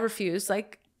 So I refuse.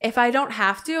 Like, if I don't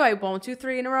have to, I won't do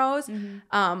 3 in a row.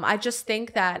 I just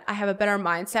think that I have a better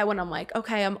mindset when I'm like,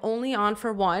 okay, I'm only on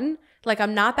for 1. Like,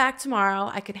 I'm not back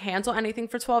tomorrow. I could handle anything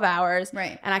for 12 hours.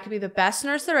 Right. And I could be the best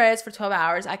nurse there is for 12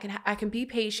 hours. I can be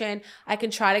patient. I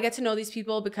can try to get to know these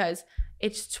people because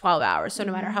it's 12 hours. So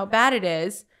no matter how bad it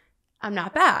is, I'm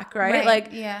not back, right?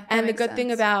 Like, and the good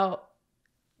thing about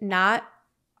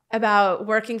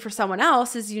working for someone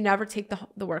else is you never take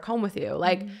the work home with you.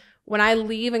 Like, when I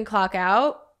leave and clock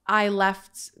out, I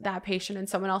left that patient in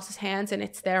someone else's hands, and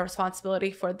it's their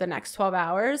responsibility for the next 12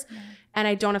 hours. And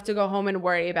I don't have to go home and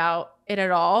worry about it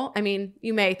at all. I mean,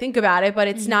 you may think about it, but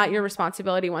it's not your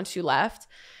responsibility once you left.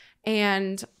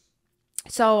 And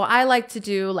so I like to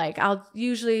do, like, I'll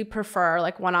usually prefer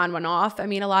like 1 on, 1 off. I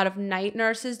mean, a lot of night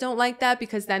nurses don't like that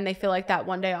because then they feel like that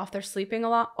 1 day off, they're sleeping a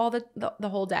lot all the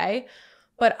whole day.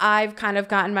 But I've kind of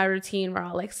gotten my routine where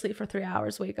I'll like sleep for 3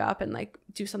 hours, wake up, and like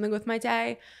do something with my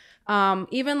day.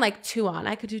 Even like 2 on,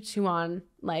 I could do 2 on,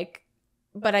 like,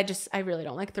 but I really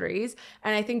don't like 3s.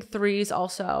 And I think 3s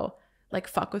also like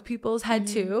fuck with people's head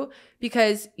too,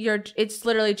 because it's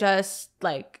literally just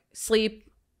like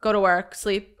sleep, go to work,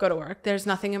 sleep, go to work. There's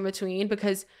nothing in between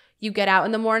because you get out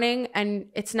in the morning, and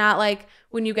it's not like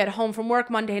when you get home from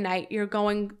work Monday night, you're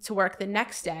going to work the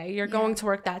next day. You're going to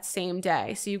work that same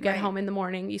day. So you get home in the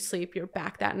morning, you sleep, you're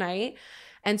back that night.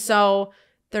 And so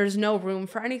there's no room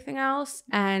for anything else.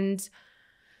 And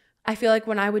I feel like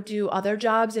when I would do other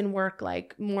jobs and work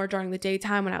like more during the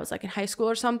daytime when I was like in high school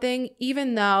or something,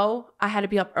 even though I had to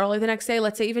be up early the next day,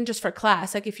 let's say even just for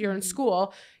class, like if you're in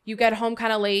school, you get home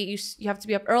kind of late, you have to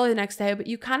be up early the next day, but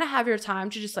you kind of have your time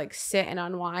to just like sit and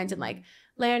unwind and like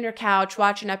lay on your couch,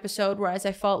 watch an episode. Whereas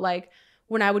I felt like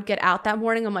when I would get out that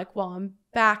morning, I'm like, well, I'm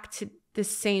back to the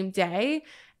same day.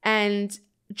 And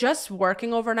just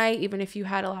working overnight, even if you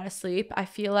had a lot of sleep, I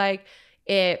feel like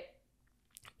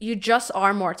you just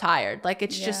are more tired. Like,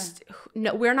 it's just,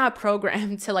 no, we're not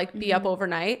programmed to like be up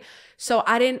overnight. So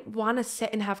I didn't want to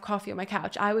sit and have coffee on my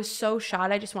couch. I was so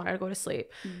shot. I just wanted to go to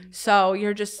sleep. So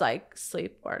you're just like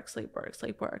sleep, work, sleep, work,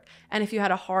 sleep, work. And if you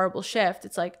had a horrible shift,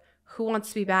 it's like, who wants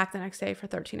to be back the next day for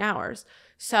 13 hours?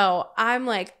 So I'm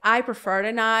like, I prefer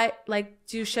to not like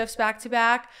do shifts back to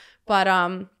back, but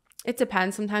it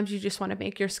depends. Sometimes you just want to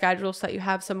make your schedule so that you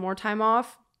have some more time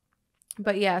off.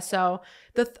 But yeah, so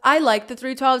I like the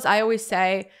 312s. I always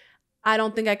say I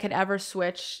don't think I could ever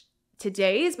switch to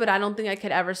days, but I don't think I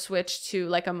could ever switch to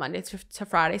like a Monday to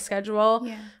Friday schedule.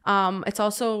 It's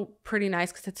also pretty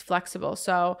nice because it's flexible.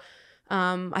 So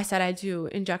I said I do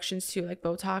injections too, like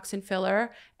Botox and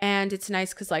filler, and it's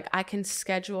nice because like I can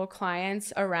schedule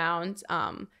clients around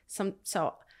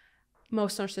so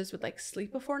most nurses would like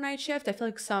sleep before night shift. I feel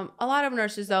like a lot of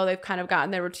nurses though, they've kind of gotten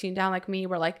their routine down like me,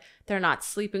 where like they're not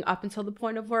sleeping up until the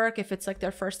point of work if it's like their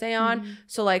first day on.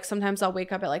 So like sometimes I'll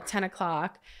wake up at like 10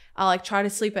 o'clock. I'll like try to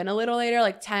sleep in a little later,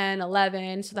 like 10,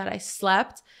 11, so that I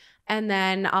slept. And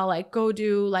then I'll like go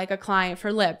do like a client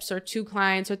for lips or 2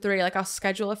 clients or 3. Like I'll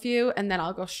schedule a few and then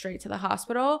I'll go straight to the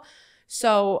hospital.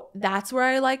 So that's where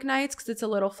I like nights because it's a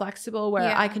little flexible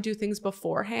where I can do things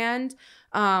beforehand.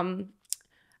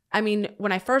 I mean,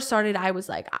 when I first started, I was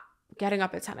like getting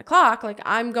up at 10 o'clock. Like,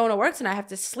 I'm going to work tonight. I have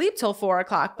to sleep till 4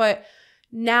 o'clock. But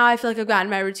now I feel like I've gotten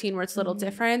my routine where it's a little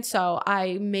different. So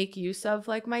I make use of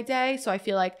like my day. So I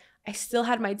feel like I still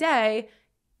had my day,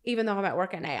 even though I'm at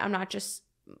work at night. I'm not just,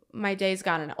 my day's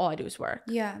gone and all I do is work.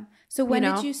 Yeah. So when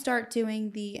did you start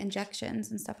doing the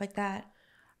injections and stuff like that?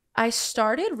 I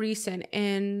started recent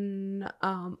in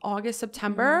August,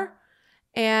 September.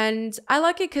 And I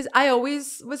like it because I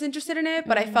always was interested in it,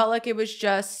 but I felt like it was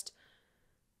just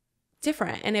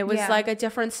different. And it was like a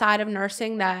different side of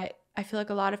nursing that I feel like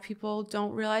a lot of people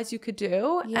don't realize you could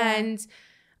do. And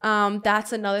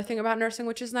that's another thing about nursing,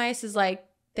 which is nice, is like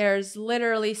there's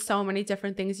literally so many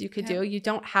different things you could do. You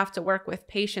don't have to work with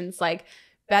patients like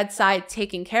bedside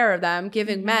taking care of them,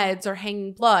 giving meds or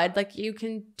hanging blood. Like you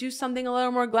can do something a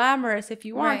little more glamorous if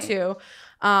you want to.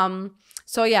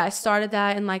 So yeah, I started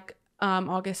that in like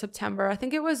August, September. I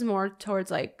think it was more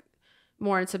towards like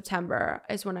more in September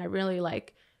is when I really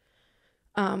like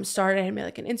started. I made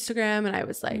like an Instagram and I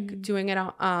was like doing it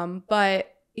on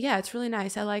but Yeah, it's really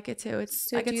nice. I like it too.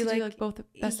 I get to do like both,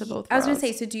 best of both worlds. I was gonna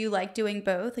say, so do you like doing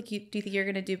both? Like, do you think you're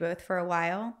gonna do both for a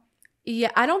while?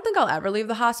 Yeah, I don't think I'll ever leave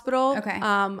the hospital. Okay.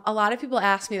 A lot of people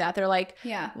ask me that. They're like,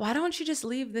 yeah, why don't you just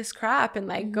leave this crap and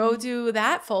like go do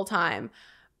that full time?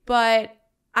 But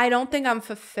I don't think I'm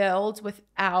fulfilled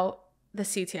without the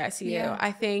CTICU. Yeah.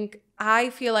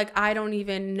 I feel like I don't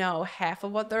even know half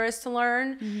of what there is to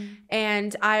learn.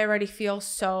 And I already feel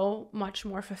so much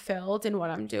more fulfilled in what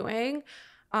I'm doing.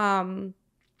 And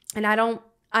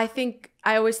I think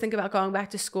I always think about going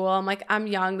back to school. I'm like, I'm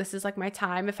young. This is like my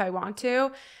time if I want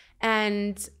to.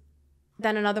 And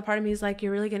then another part of me is like,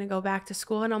 you're really going to go back to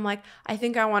school? And I'm like, I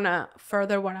think I want to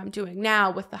further what I'm doing now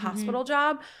with the hospital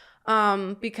job,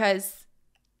 because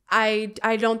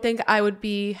I don't think I would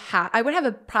be I would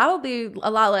have probably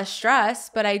a lot less stress,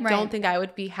 but I don't think I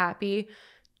would be happy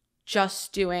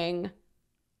just doing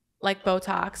like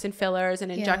Botox and fillers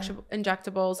and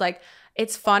injectables. Like,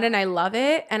 it's fun and I love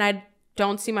it, and I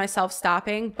don't see myself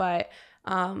stopping, but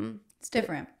it's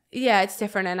different. Yeah, it's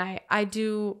different, and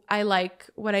I like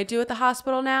what I do at the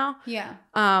hospital now. Yeah.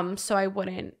 So I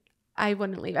wouldn't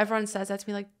leave. Everyone says that to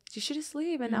me, like, you should just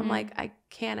leave, and I'm like, I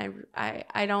can't.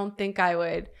 I don't think I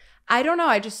would. I don't know.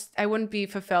 I wouldn't be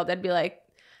fulfilled. I'd be like,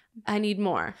 I need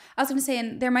more. I was gonna say,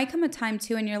 and there might come a time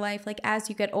too in your life, like as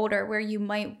you get older, where you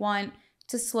might want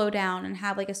to slow down and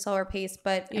have like a slower pace.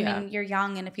 But I mean, you're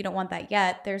young, and if you don't want that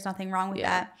yet, there's nothing wrong with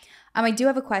that. I do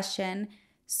have a question.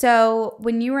 So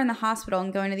when you were in the hospital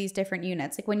and going to these different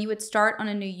units, like when you would start on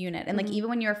a new unit and like even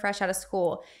when you were fresh out of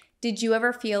school, did you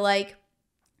ever feel like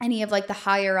any of like the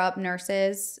higher up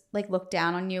nurses like looked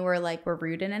down on you or like were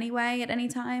rude in any way at any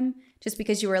time just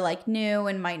because you were like new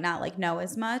and might not like know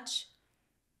as much?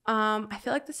 I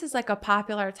feel like this is like a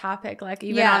popular topic, like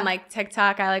even on like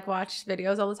TikTok. I like watch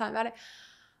videos all the time about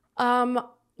it.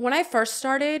 When I first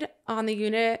started on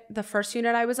the first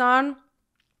unit I was on,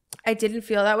 I didn't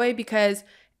feel that way because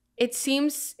it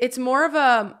seems it's more of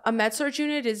a med-surg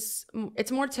unit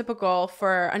it's more typical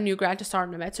for a new grad to start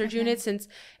in a med-surg unit, since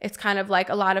it's kind of like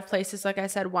a lot of places, like I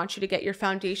said, want you to get your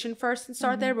foundation first and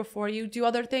start there before you do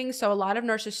other things. So a lot of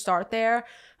nurses start there.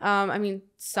 I mean,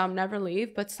 some never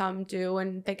leave, but some do,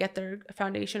 and they get their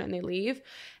foundation and they leave.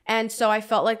 And so I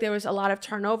felt like there was a lot of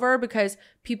turnover because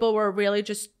people were really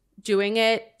just doing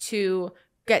it to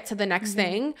get to the next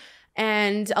thing.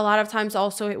 And a lot of times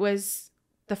also it was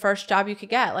the first job you could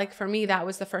get. Like for me, that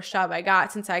was the first job I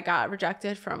got since I got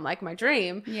rejected from like my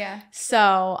dream. Yeah.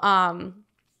 So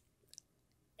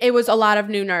it was a lot of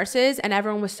new nurses and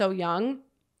everyone was so young.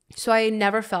 So I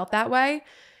never felt that way.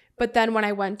 But then when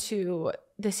I went to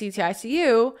the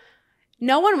CTICU,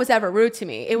 no one was ever rude to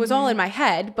me. It was all in my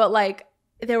head. But like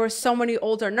there were so many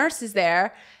older nurses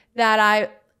there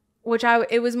that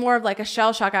it was more of like a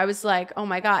shell shock. I was like, oh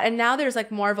my God. And now there's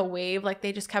like more of a wave. Like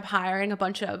they just kept hiring a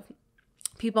bunch of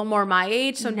people more my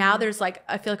age. So now there's like,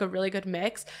 I feel like a really good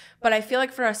mix. But I feel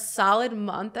like for a solid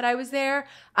month that I was there,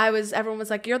 everyone was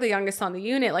like, you're the youngest on the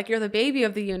unit. Like you're the baby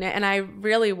of the unit. And I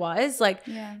really was like,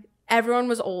 everyone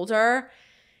was older.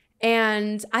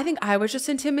 And I think I was just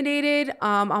intimidated.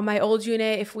 On my old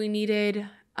unit, if we needed,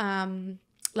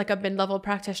 like a mid-level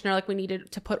practitioner, like we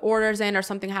needed to put orders in or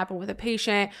something happened with a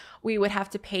patient, we would have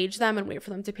to page them and wait for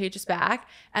them to page us back.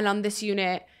 And on this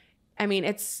unit, I mean,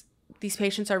 these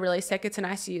patients are really sick. It's an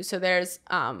ICU. So there's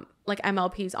like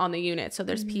MLPs on the unit. So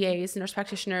there's PAs, nurse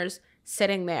practitioners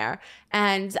sitting there.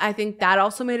 And I think that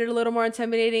also made it a little more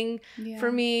intimidating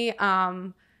for me.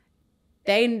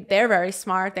 They're very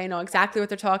smart. They know exactly what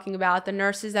they're talking about. The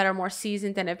nurses that are more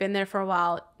seasoned and have been there for a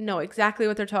while know exactly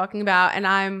what they're talking about. And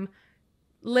I'm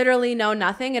literally know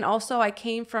nothing. And also I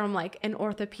came from like an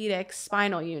orthopedic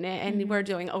spinal unit and we're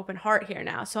doing open heart here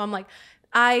now. So I'm like,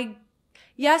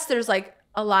 yes, there's like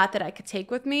a lot that I could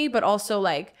take with me, but also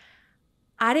like,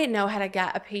 I didn't know how to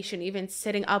get a patient even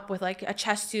sitting up with like a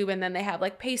chest tube and then they have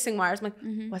like pacing wires. I'm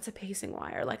like, what's a pacing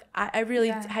wire? Like I really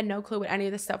had no clue what any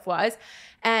of this stuff was.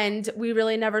 And we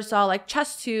really never saw like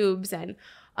chest tubes and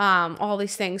all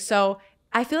these things. So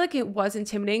I feel like it was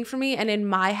intimidating for me. And in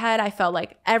my head, I felt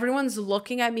like everyone's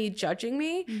looking at me, judging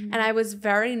me. And I was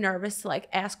very nervous to like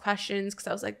ask questions because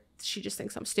I was like, she just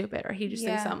thinks I'm stupid or he just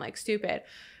thinks I'm like stupid.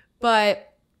 But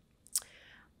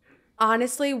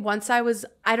honestly,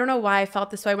 I don't know why I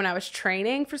felt this way when I was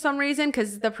training for some reason,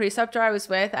 because the preceptor I was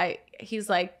with, he's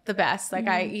like the best. Like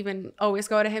I even always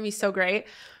go to him. He's so great.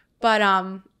 But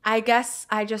I guess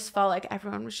I just felt like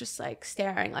everyone was just like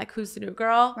staring, like who's the new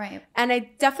girl? Right. And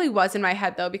I definitely was in my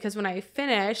head though, because when I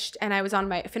finished and I was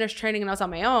finished training and I was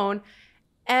on my own,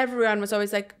 everyone was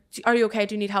always like, are you okay?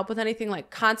 Do you need help with anything?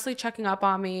 Like constantly checking up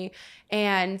on me.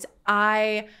 And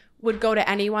I would go to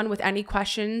anyone with any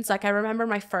questions. Like I remember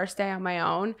my first day on my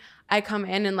own, I come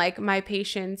in and like my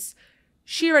patients,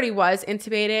 she already was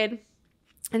intubated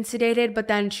and sedated, but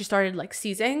then she started like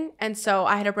seizing. And so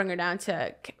I had to bring her down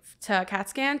to CAT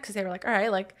scan because they were like, all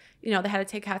right, like, you know, they had to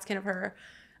take CAT scan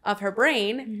of her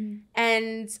brain.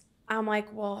 And I'm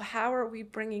like, well, how are we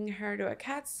bringing her to a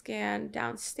CAT scan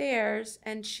downstairs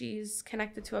and she's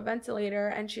connected to a ventilator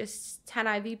and she has 10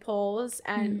 IV poles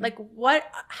and like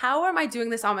how am I doing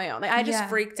this on my own? Like I just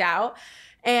freaked out.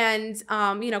 And,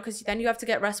 you know, because then you have to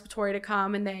get respiratory to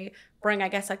come and they bring, I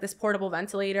guess, like this portable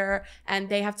ventilator and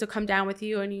they have to come down with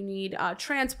you and you need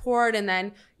transport. And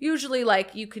then usually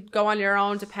like you could go on your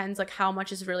own, depends like how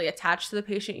much is really attached to the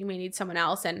patient. You may need someone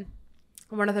else. And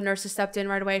one of the nurses stepped in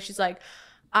right away. She's like,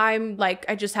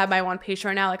 I just have my one patient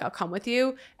right now. Like, I'll come with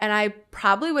you. And I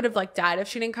probably would have like died if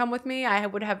she didn't come with me. I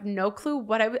would have no clue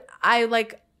what I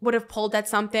like would have pulled at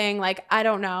something. Like, I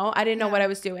don't know. I didn't know what I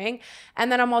was doing. And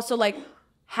then I'm also like,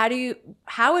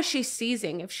 how is she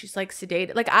seizing if she's like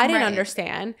sedated? Like, I didn't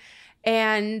understand.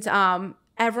 And,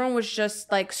 everyone was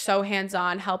just like so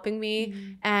hands-on helping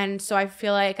me. And so I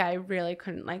feel like I really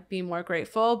couldn't like be more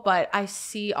grateful, but I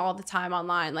see all the time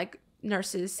online, like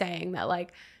nurses saying that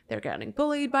like, they're getting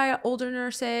bullied by older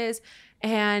nurses.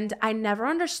 And I never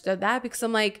understood that because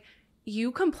I'm like,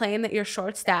 you complain that you're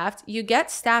short-staffed, you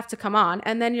get staff to come on,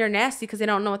 and then you're nasty because they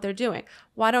don't know what they're doing.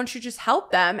 Why don't you just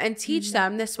help them and teach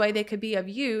them this way they could be of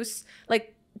use?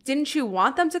 Like, didn't you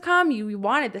want them to come? You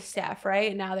wanted the staff, right?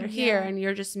 And now they're here and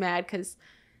you're just mad because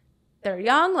they're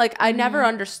young. Like, I never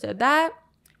understood that.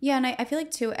 Yeah, and I feel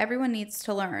like, too, everyone needs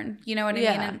to learn. You know what I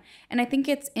mean? And I think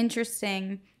it's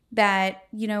interesting that,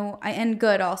 you know, and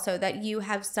good also that you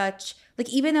have such, like,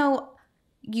 even though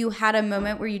you had a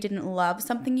moment where you didn't love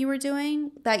something you were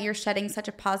doing, that you're shedding such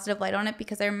a positive light on it.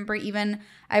 Because I remember even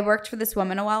I worked for this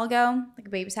woman a while ago, like a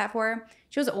babysat for her.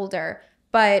 She was older,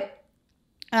 but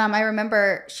I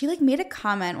remember she like made a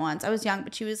comment once. I was young,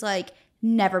 but she was like,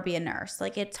 never be a nurse.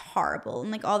 Like, it's horrible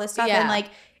and like all this stuff. And like,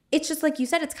 it's just like you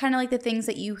said, it's kind of like the things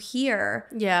that you hear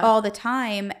all the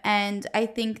time. And I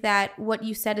think that what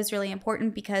you said is really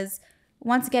important because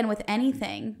once again, with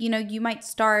anything, you know, you might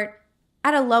start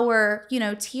at a lower, you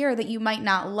know, tier that you might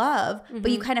not love,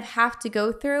 but you kind of have to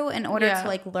go through in order to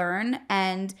like learn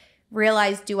and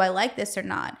realize, do I like this or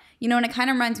not? You know, and it kind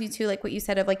of reminds me too, like what you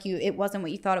said of like it wasn't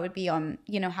what you thought it would be on,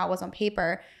 you know, how it was on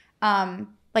paper.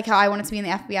 Like how I wanted to be in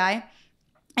the FBI.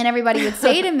 And everybody would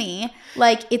say to me,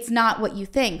 like, it's not what you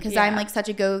think. Because I'm, like, such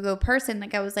a go-go person.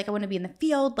 Like, I was like, I want to be in the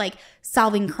field, like,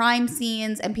 solving crime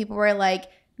scenes. And people were like,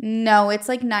 no, it's,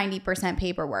 like, 90%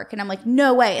 paperwork. And I'm like,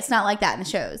 no way. It's not like that in the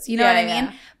shows. You know what I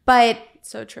mean? But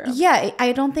so true. Yeah,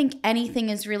 I don't think anything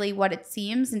is really what it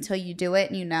seems until you do it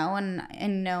and you know.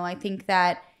 And no, I think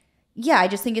that, yeah, I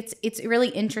just think it's really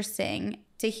interesting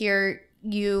to hear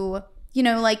you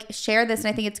know, like share this. And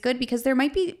I think it's good because there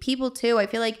might be people too. I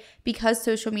feel like because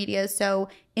social media is so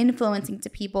influencing to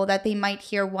people that they might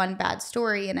hear one bad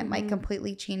story and it might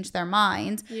completely change their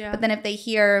mind. Yeah. But then if they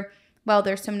hear, well,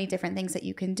 there's so many different things that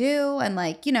you can do and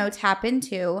like, you know, tap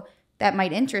into that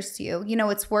might interest you, you know,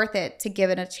 it's worth it to give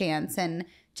it a chance and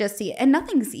just see it. And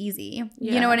nothing's easy.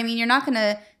 You know what I mean? You're not going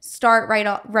to start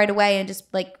right away and just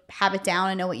like have it down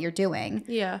and know what you're doing.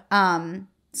 Yeah.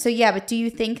 So yeah, but do you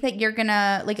think that you're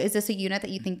gonna like? Is this a unit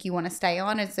that you think you want to stay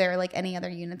on? Is there like any other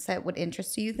units that would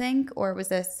interest you think, or was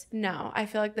this? No, I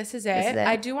feel like this is it.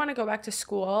 I do want to go back to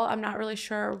school. I'm not really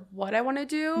sure what I want to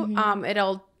do.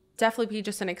 It'll definitely be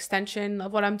just an extension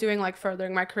of what I'm doing, like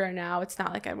furthering my career now. It's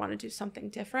not like I want to do something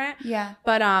different. Yeah.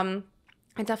 But I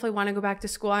definitely want to go back to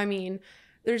school. I mean,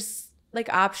 there's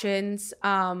like options.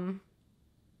 And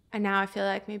now I feel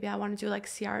like maybe I want to do like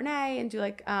CRNA and do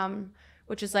like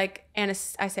which is like I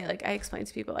explain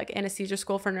to people like anesthesia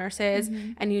school for nurses,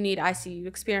 and you need ICU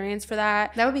experience for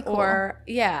that. That would be cool.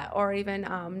 Or even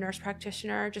nurse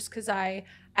practitioner, just because I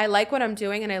like what I'm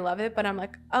doing and I love it, but I'm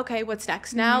like, okay, what's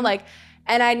next now? Like,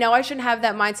 and I know I shouldn't have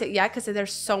that mindset yet because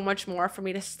there's so much more for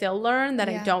me to still learn that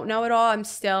I don't know at all.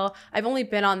 I've only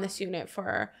been on this unit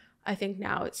for, I think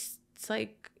now it's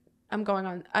like I'm going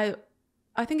on, I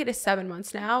think it is 7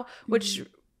 months now, which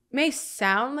may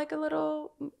sound like a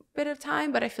little bit of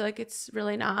time, but I feel like it's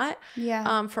really not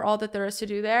for all that there is to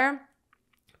do there.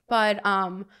 But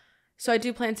so I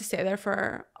do plan to stay there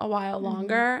for a while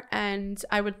longer, and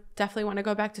I would definitely want to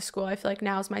go back to school. I feel like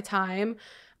now's my time,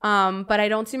 but I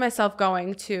don't see myself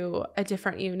going to a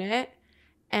different unit.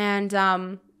 And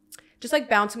just like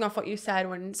bouncing off what you said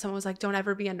when someone was like, don't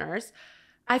ever be a nurse,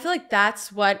 I feel like that's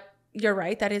what you're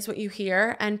right. That is what you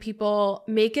hear. And people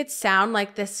make it sound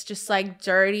like this just like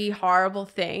dirty, horrible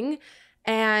thing.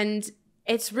 And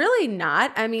It's really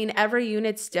not. I mean, every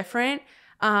unit's different.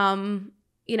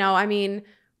 You know, I mean,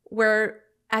 we're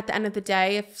at the end of the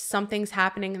day, if something's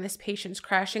happening and this patient's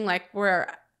crashing, like we're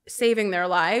saving their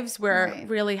lives. We're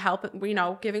really helping, you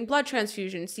know, giving blood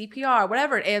transfusion, CPR,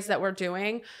 whatever it is that we're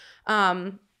doing.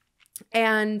 And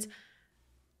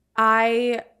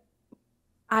I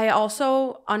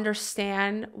also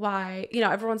understand why, you know,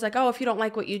 everyone's like, oh, if you don't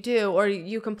like what you do or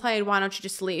you complain, why don't you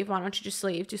just leave? Why don't you just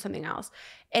leave? Do something else.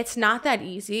 It's not that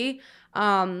easy.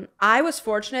 I was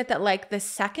fortunate that like the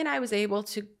second I was able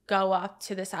to go up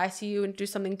to this ICU and do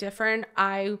something different,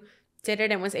 I did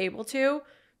it and was able to.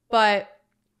 But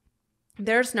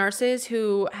there's nurses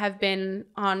who have been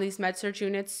on these med-surg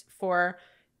units for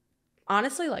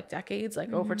honestly like decades,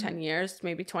 like over 10 years,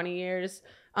 maybe 20 years.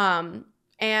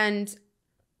 And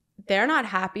they're not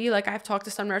happy. Like I've talked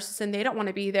to some nurses and they don't want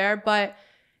to be there. But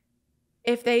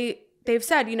if they've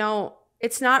said, you know,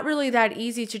 it's not really that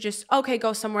easy to just, okay,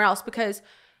 go somewhere else. Because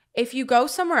if you go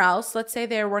somewhere else, let's say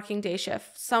they're working day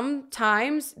shift,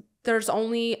 sometimes there's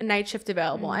only a night shift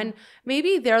available. And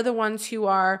maybe they're the ones who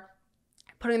are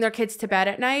putting their kids to bed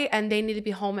at night and they need to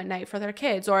be home at night for their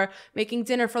kids or making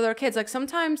dinner for their kids. Like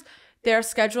sometimes their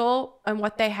schedule and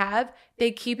what they have,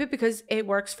 they keep it because it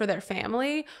works for their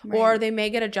family, or they may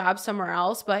get a job somewhere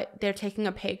else, but they're taking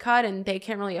a pay cut and they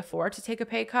can't really afford to take a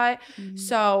pay cut.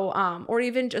 So, or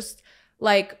even just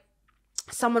like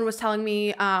someone was telling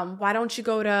me, why don't you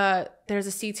go to, there's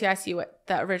a CTICU at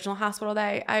the original hospital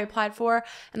that I applied for.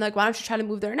 And like, why don't you try to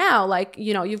move there now? Like,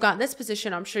 you know, you've got this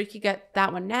position. I'm sure you could get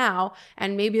that one now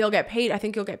and maybe you'll get paid. I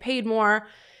think you'll get paid more.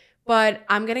 But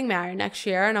I'm getting married next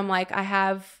year and I'm like, I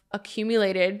have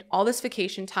accumulated all this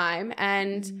vacation time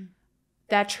and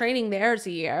that training there is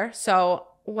a year. So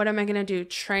what am I going to do?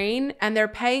 Train? And they're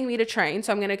paying me to train.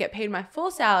 So I'm going to get paid my full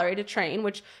salary to train,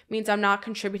 which means I'm not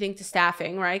contributing to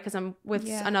staffing, right? Because I'm with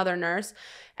another nurse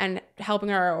and helping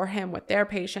her or him with their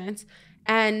patients.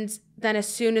 And then as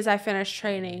soon as I finish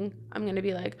training, I'm going to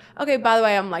be like, okay, by the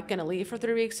way, I'm like going to leave for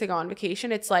 3 weeks to go on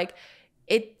vacation. It's like,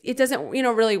 it doesn't, you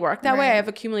know, really work that way. I've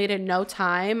accumulated no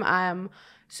time.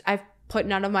 I've put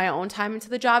none of my own time into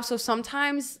the job. So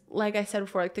sometimes, like I said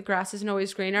before, like the grass isn't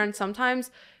always greener. And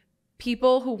sometimes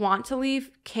people who want to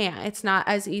leave can't. It's not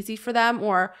as easy for them,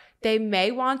 or they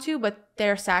may want to, but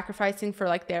they're sacrificing for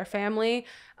like their family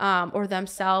or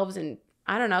themselves. And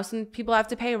I don't know, some people have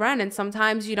to pay rent and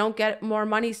sometimes you don't get more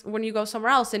money when you go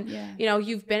somewhere else. And, you know,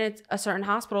 you've been at a certain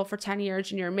hospital for 10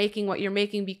 years and you're making what you're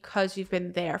making because you've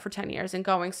been there for 10 years and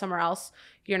going somewhere else,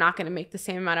 you're not going to make the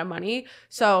same amount of money.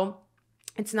 So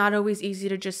it's not always easy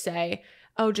to just say,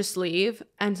 oh, just leave.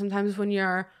 And sometimes when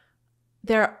you're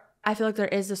there, I feel like there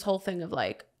is this whole thing of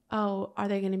like, oh, are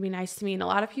they going to be nice to me? And a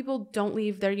lot of people don't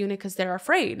leave their unit because they're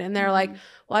afraid. And they're like,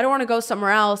 well, I don't want to go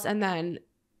somewhere else and then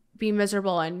be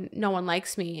miserable and no one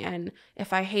likes me. And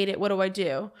if I hate it, what do I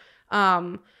do?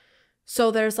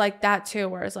 So there's like that too,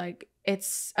 where it's like,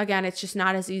 it's just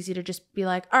not as easy to just be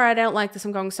like, all right, I don't like this,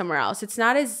 I'm going somewhere else. It's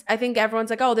not as, I think everyone's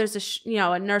like, oh, there's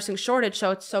a nursing shortage, so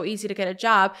it's so easy to get a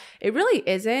job. It really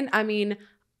isn't. I mean,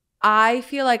 I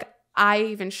feel like I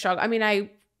even struggle. I mean, I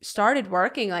started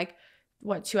working like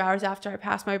 2 hours after I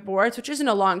passed my boards, which isn't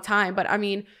a long time, but I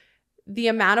mean, the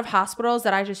amount of hospitals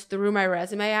that I just threw my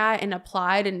resume at and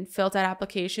applied and filled out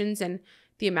applications and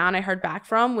the amount I heard back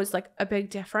from was like a big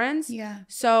difference. Yeah.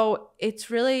 So it's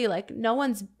really like no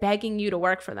one's begging you to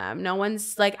work for them. No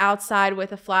one's like outside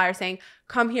with a flyer saying,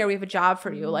 come here, we have a job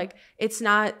for you. Like it's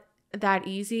not that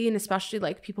easy. And especially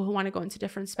like people who want to go into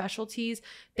different specialties,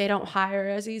 they don't hire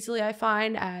as easily, I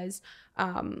find, as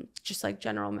just like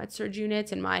general med-surg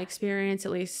units in my experience,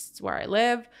 at least where I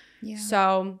live. Yeah.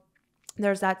 So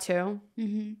there's that too.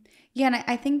 Yeah. And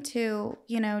I think too,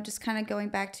 you know, just kind of going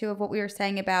back to what we were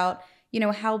saying about, you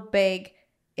know, how big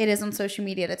it is on social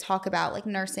media to talk about like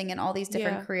nursing and all these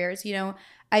different careers. You know,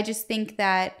 I just think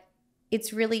that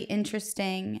it's really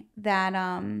interesting that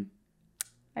I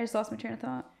just lost my train of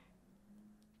thought.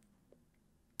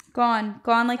 Gone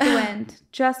like the wind,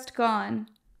 just gone.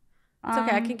 It's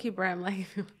okay, I can keep rambling.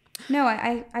 No,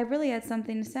 I really had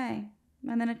something to say,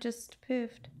 and then it just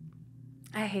poofed.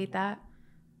 I hate that.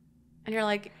 And you're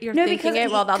like, thinking it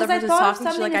while the other person's talking.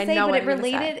 She's like, I know what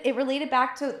it related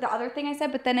back to the other thing I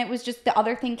said, but then it was just the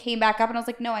other thing came back up, and I was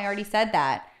like, no, I already said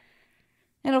that.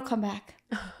 It'll come back.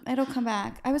 It'll come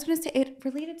back. I was going to say it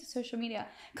related to social media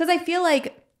because I feel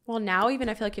like. Well, now even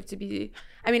I feel like you have to be.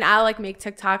 I mean, I like make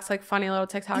TikToks, like funny little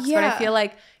TikToks, but I feel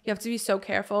like you have to be so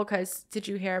careful because did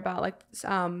you hear about like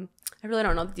I really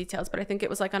don't know the details, but I think it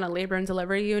was like on a labor and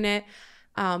delivery unit.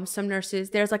 Some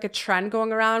nurses, there's like a trend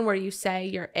going around where you say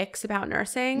your icks about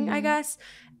nursing, I guess.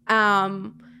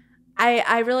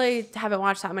 I really haven't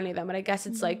watched that many of them, but I guess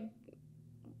it's like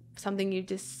something you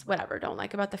just whatever don't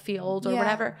like about the field or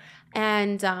whatever.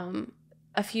 And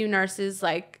a few nurses,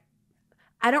 like,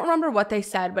 I don't remember what they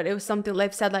said, but it was something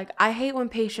they've said like, I hate when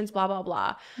patients blah blah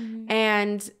blah.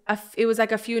 And it was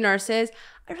like a few nurses.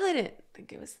 I really didn't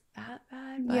think it was that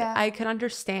bad, but I could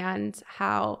understand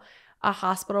how a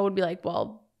hospital would be like,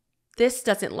 well, this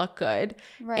doesn't look good.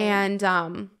 And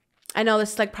I know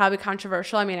this is like probably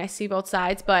controversial. I mean, I see both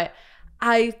sides, but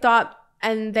I thought,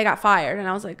 and they got fired, and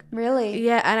I was like, really?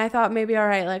 Yeah. And I thought maybe, all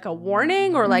right, like a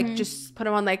warning, or like just put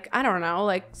them on, like, I don't know,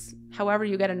 like however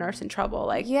you get a nurse in trouble,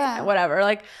 like whatever,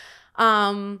 like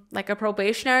a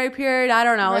probationary period. I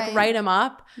don't know, like write them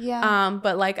up.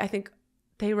 But like I think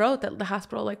they wrote that the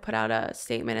hospital like put out a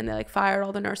statement and they like fired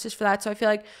all the nurses for that. So I feel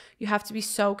like you have to be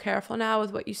so careful now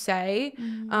with what you say.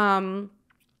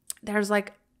 There's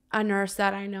like a nurse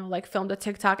that I know like filmed a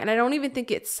TikTok, and I don't even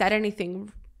think it said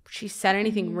anything. She said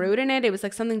anything rude in it. It was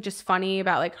like something just funny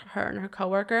about like her and her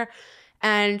coworker,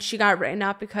 and she got written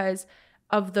up because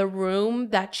of the room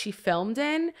that she filmed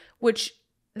in, which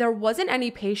there wasn't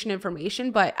any patient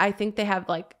information, but I think they have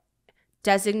like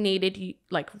designated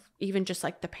like even just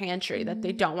like the pantry that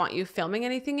they don't want you filming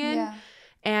anything in.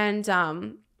 And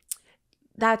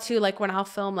that too, like when I'll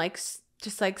film like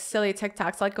just like silly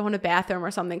TikToks, like go in a bathroom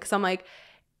or something, because I'm like,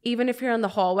 even if you're in the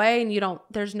hallway and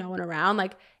there's no one around,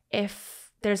 like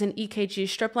if there's an EKG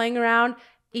strip laying around,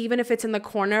 even if it's in the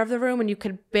corner of the room and you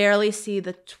could barely see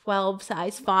the 12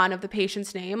 size font of the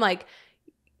patient's name, like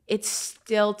it's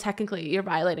still technically you're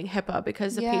violating HIPAA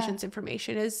because the patient's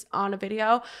information is on a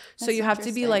video. So you have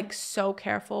to be like so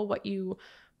careful what you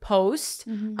post.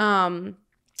 And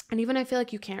even I feel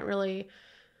like you can't really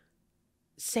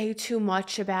say too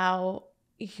much about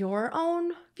your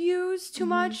own views too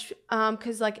much,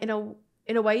 because like in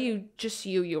a way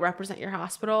you represent your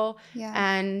hospital.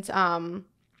 And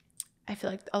I feel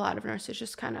like a lot of nurses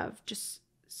just kind of just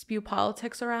spew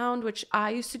politics around, which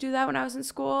I used to do that when I was in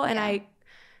school. And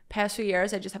past few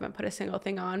years I just haven't put a single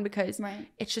thing on because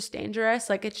it's just dangerous.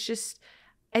 Like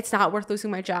it's not worth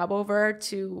losing my job over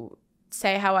to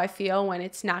say how I feel when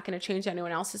it's not going to change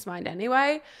anyone else's mind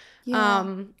anyway.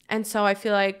 And so I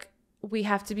feel like we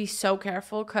have to be so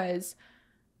careful because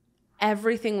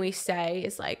everything we say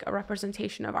is like a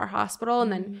representation of our hospital.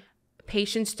 And then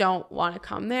patients don't want to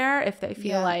come there if they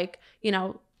feel like,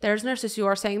 there's nurses who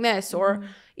are saying this, or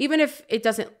even if it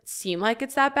doesn't seem like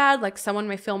it's that bad, like someone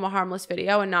may film a harmless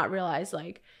video and not realize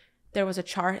like there was a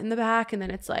chart in the back. And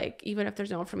then it's like, even if there's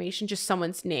no information, just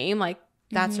someone's name, like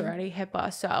that's already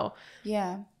HIPAA. So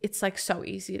it's like so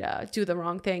easy to do the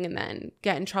wrong thing and then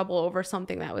get in trouble over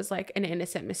something that was like an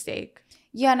innocent mistake.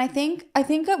 Yeah. And I think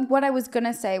what I was going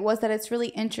to say was that it's really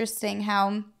interesting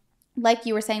how, like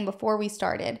you were saying before we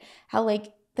started, how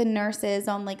like the nurses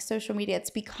on like social media,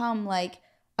 it's become like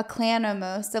a clan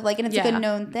almost of like, and it's like a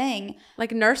known thing.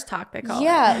 Like nurse talk, they call it.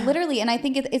 Yeah, literally. And I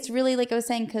think it's really like I was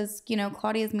saying, because,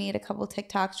 Claudia's made a couple of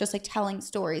TikToks just like telling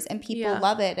stories and people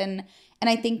love it. And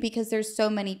I think because there's so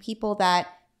many people that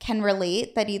can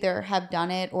relate that either have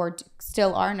done it or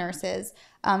still are nurses.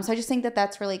 So I just think that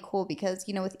that's really cool because,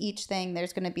 with each thing,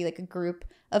 there's going to be like a group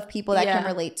of people that can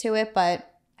relate to it. But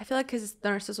I feel like because the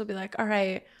nurses will be like, all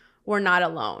right, we're not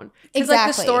alone. Because like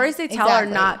the stories they tell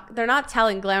they're not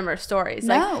telling glamorous stories.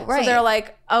 No, So they're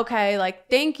like, okay, like,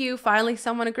 thank you. Finally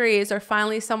someone agrees, or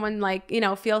finally someone like,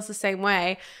 feels the same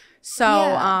way.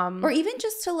 So, or even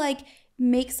just to like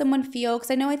make someone feel,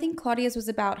 because I think Claudia's was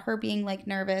about her being like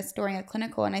nervous during a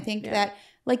clinical. And I think that,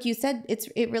 like you said,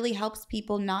 it really helps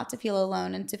people not to feel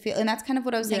alone and to feel, and that's kind of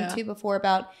what I was saying too before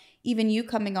about even you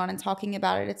coming on and talking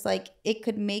about it. It's like it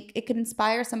could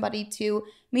inspire somebody to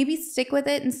maybe stick with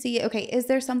it and see, okay, is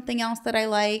there something else that I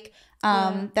like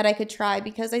that I could try?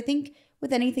 Because I think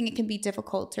with anything, it can be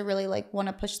difficult to really like want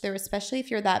to push through, especially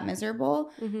if you're that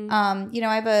miserable. I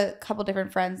have a couple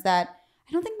different friends that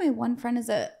I don't think my one friend is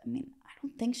I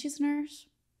don't think she's a nurse.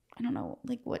 I don't know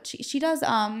like what she does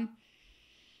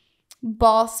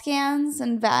ball scans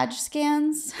and vag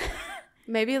scans.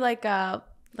 Maybe like an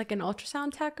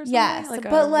ultrasound tech or something? Yes,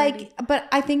 but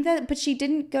I think that, but she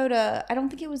didn't go to, I don't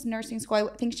think it was nursing school.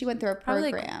 I think she went through a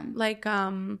program.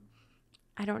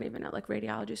 I don't even know, like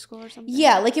radiology school or something?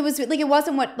 Yeah, like it was, like it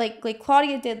wasn't what, like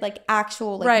Claudia did like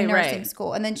actual like nursing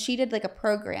school. And then she did like a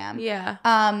program. Yeah.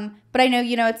 But I know,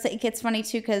 it gets funny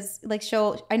too because like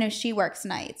I know she works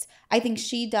nights. I think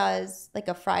she does like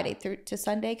a Friday through to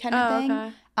Sunday kind of thing.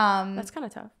 Okay. That's kind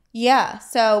of tough. Yeah.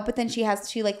 So, but then she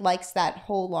like likes that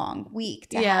whole long week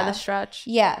to have. the stretch.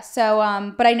 Yeah.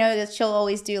 So, but I know that she'll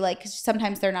always do like, cause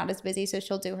sometimes they're not as busy. So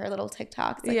she'll do her little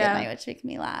TikToks like at night, which makes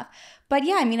me laugh. But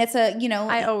yeah, I mean, it's a,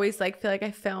 I always like feel like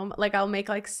I film, like I'll make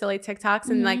like silly TikToks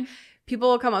and like people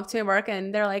will come up to me at work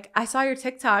and they're like, I saw your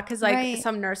TikTok because like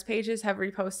some nurse pages have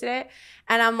reposted it.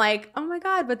 And I'm like, oh my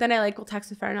God. But then I like will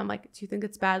text a friend and I'm like, do you think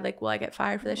it's bad? Like, will I get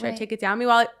fired for this? Should I take it down?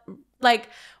 Meanwhile, like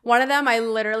one of them, I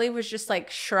literally was just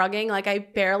like shrugging. Like I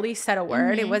barely said a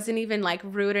word. It wasn't even like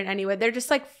rude in any way. They're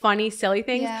just like funny, silly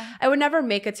things. Yeah. I would never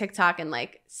make a TikTok and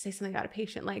like say something about a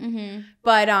patient. Like,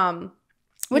 but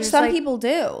which some people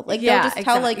do. Like they'll just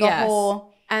tell like a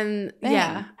whole and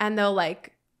thing. And they'll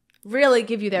like really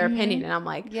give you their opinion. And I'm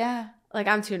like, like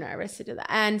I'm too nervous to do that.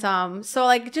 And so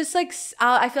like just like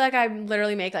I feel like I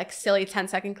literally make like silly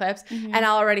 10-second clips and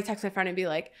I'll already text my friend and be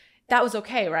like, that was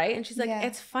okay, right? And she's like,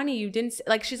 it's funny you didn't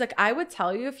like, she's like, I would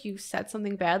tell you if you said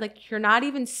something bad, like you're not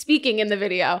even speaking in the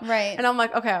video, right? And I'm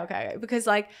like, okay, because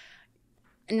like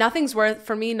nothing's worth,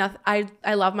 for me, nothing.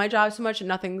 I love my job so much and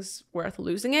nothing's worth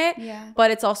losing it.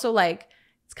 But it's also like,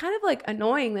 it's kind of like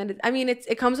annoying that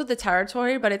it comes with the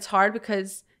territory, but it's hard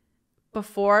because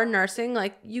before nursing,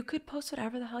 like you could post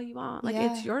whatever the hell you want, like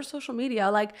it's your social media,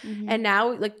 like and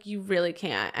now like you really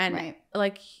can't, and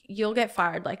like you'll get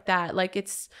fired like that, like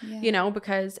it's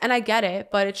because, and I get it,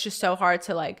 but it's just so hard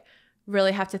to like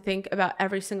really have to think about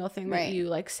every single thing that you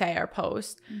like say or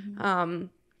post.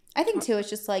 I think too, it's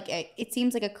just like it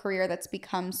seems like a career that's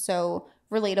become so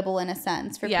relatable in a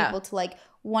sense for people to like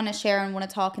want to share and want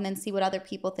to talk and then see what other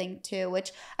people think too,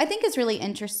 which I think is really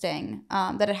interesting,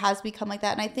 that it has become like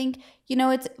that. And I think,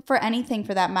 it's for anything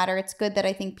for that matter, it's good that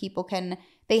I think people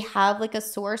they have like a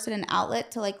source and an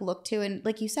outlet to like look to, and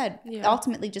like you said,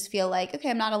 ultimately just feel like, okay,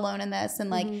 I'm not alone in this, and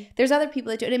like there's other people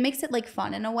that do it. It makes it like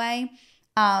fun in a way.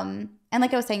 And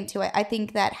like I was saying too, I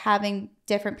think that having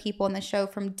different people in the show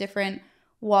from different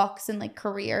walks and like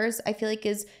careers, I feel like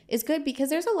is good, because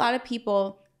there's a lot of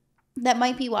people that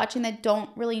might be watching that don't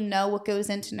really know what goes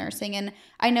into nursing. And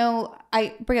I know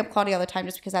I bring up Claudia all the time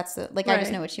just because that's I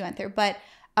just know what she went through. But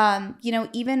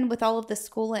even with all of the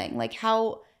schooling, like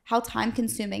how time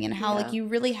consuming and how like you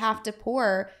really have to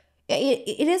pour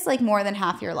it is like more than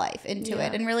half your life into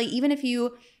it. And really, even if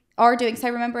you are doing, so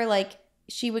I remember like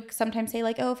she would sometimes say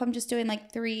like, oh, if I'm just doing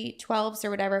like 3 12s or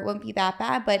whatever, it won't be that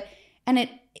bad. But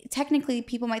technically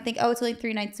people might think, oh, it's only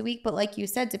 3 nights a week, but like you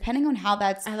said, depending on how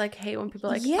that's, I like hate when people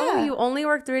are like, oh, you only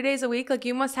work 3 days a week, like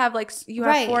you must have like you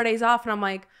have 4 days off, and I'm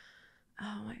like,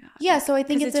 oh my god. So I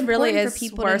think it's important really for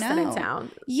people worse to know. Than it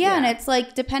sounds. And it's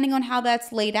like depending on how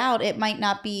that's laid out, it might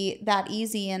not be that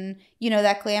easy and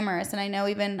that glamorous. And I know,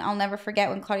 even I'll never forget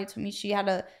when Claudia told me she had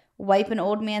to wipe an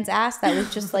old man's ass that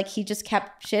was just like he just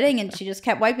kept shitting and she just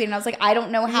kept wiping, and I was like, I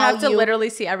don't know how you have to literally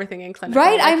see everything in clinic,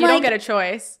 right? Like, you don't get a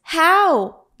choice.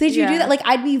 How did you do that? Like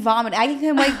I'd be vomiting. I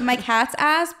can wipe my cat's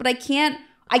ass, but I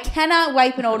cannot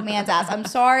wipe an old man's ass. I'm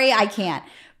sorry, I can't.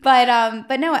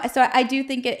 But no, so I do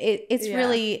think it's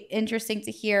really interesting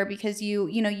to hear, because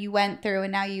you went through,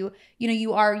 and now you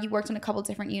worked on a couple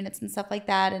different units and stuff like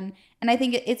that, and I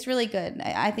think it's really good.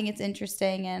 I think it's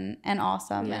interesting and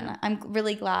awesome, and I'm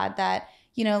really glad that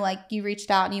like you reached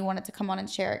out and you wanted to come on and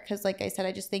share it, because like I said,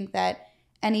 I just think that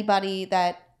anybody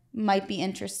that might be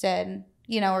interested,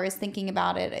 or is thinking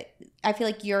about it, I feel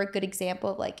like you're a good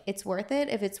example of like it's worth it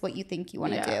if it's what you think you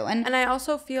want to do, and I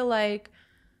also feel like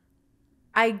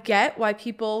I get why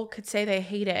people could say they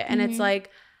hate it. And it's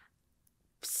like,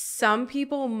 some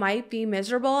people might be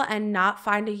miserable and not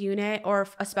find a unit or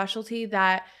a specialty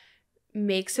that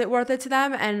makes it worth it to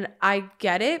them. And I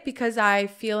get it, because I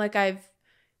feel like I've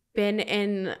been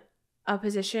in a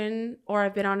position, or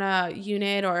I've been on a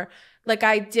unit, or like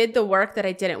I did the work that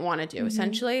I didn't want to do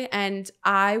essentially. And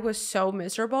I was so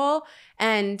miserable,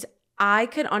 and I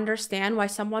could understand why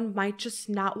someone might just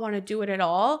not want to do it at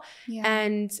all.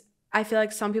 And I feel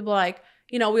like some people are like,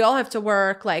 we all have to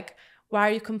work. Like, why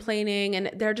are you complaining?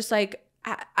 And they're just like,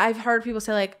 I've heard people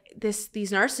say like these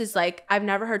nurses, like I've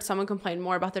never heard someone complain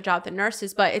more about their job than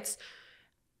nurses, but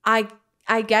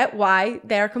I get why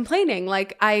they're complaining.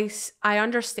 Like I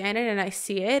understand it and I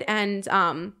see it. And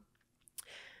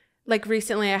like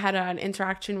recently I had an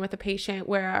interaction with a patient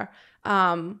where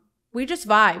we just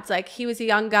vibed. Like he was a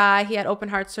young guy, he had open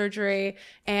heart surgery,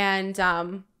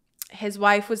 and his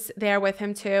wife was there with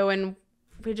him too, and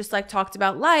we just like talked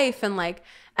about life and like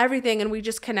everything, and we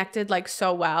just connected like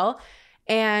so well.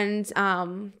 And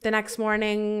the next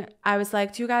morning I was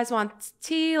like, do you guys want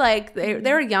tea? Like they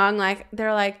were young, like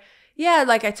they're like, yeah,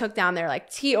 like I took down their like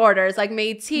tea orders, like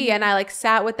made tea, and I like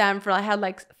sat with them for, I had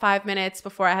like 5 minutes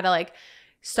before I had to like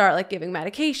start like giving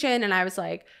medication, and I was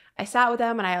like, I sat with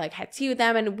them and I like had tea with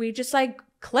them and we just like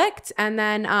clicked. And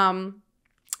then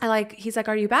he's like,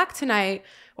 are you back tonight?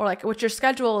 Or like, what's your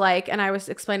schedule like? And I was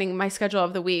explaining my schedule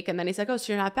of the week. And then he's like, oh,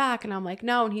 so you're not back? And I'm like,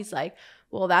 no. And he's like,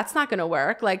 well, that's not going to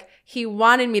work. Like he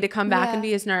wanted me to come back and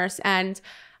be his nurse. And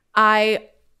I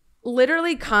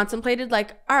literally contemplated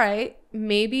like, all right,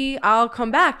 maybe I'll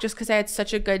come back just because I had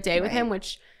such a good day with him,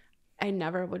 which I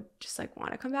never would just like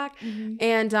want to come back.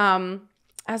 And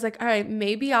I was like, all right,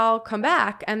 maybe I'll come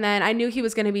back. And then I knew he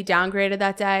was going to be downgraded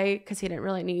that day because he didn't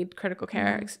really need critical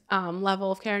care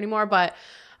level of care anymore. But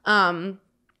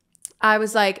I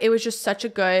was like, it was just such a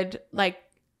good like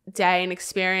day and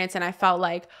experience. And I felt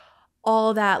like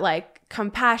all that like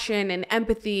compassion and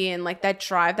empathy and like that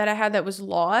drive that I had that was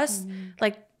lost,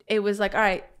 like it was like, all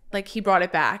right, like he brought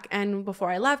it back. And before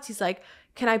I left, he's like,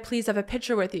 can I please have a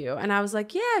picture with you? And I was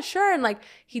like, yeah, sure. And like,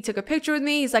 he took a picture with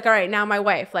me. He's like, all right, now my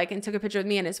wife, like, and took a picture with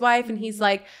me and his wife. And he's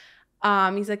like,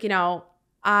 you know,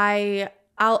 I'll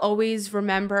always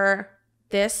remember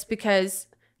this because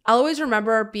I'll always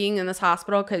remember being in this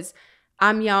hospital because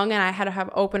I'm young and I had to have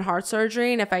open heart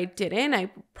surgery. And if I didn't,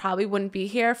 I probably wouldn't be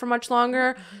here for much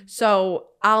longer. So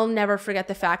I'll never forget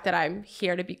the fact that I'm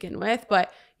here to begin with.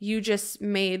 But you just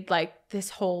made like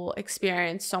this whole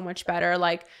experience so much better.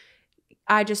 Like,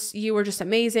 you were just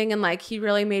amazing. And like, he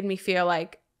really made me feel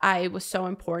like I was so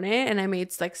important and I made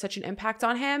like such an impact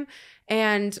on him.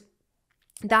 And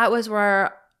that was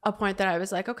where a point that I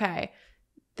was like, okay,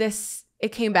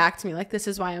 it came back to me. Like, this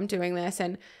is why I'm doing this.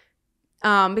 And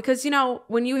because, you know,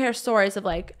 when you hear stories of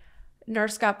like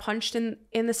nurse got punched in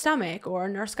the stomach or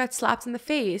nurse got slapped in the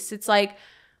face, it's like,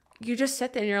 you just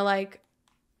sit there and you're like,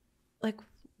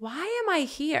 why am I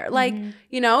here? Like,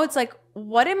 you know, it's like,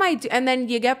 what am I doing? And then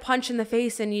you get punched in the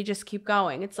face and you just keep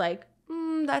going. It's like,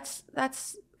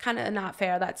 that's kind of not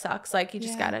fair. That sucks. Like, you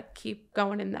just got to keep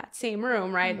going in that same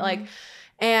room. Right. Like,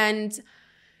 and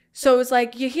so it's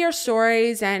like, you hear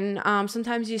stories and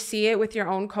sometimes you see it with your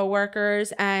own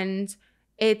coworkers and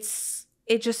it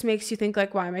just makes you think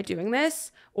like, why am I doing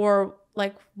this? Or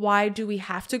like, why do we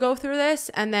have to go through this?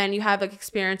 And then you have like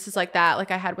experiences like that, like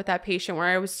I had with that patient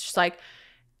where it was just like,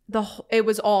 it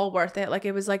was all worth it. Like,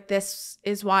 it was like, this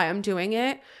is why I'm doing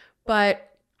it.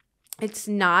 But it's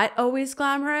not always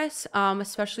glamorous,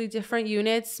 especially different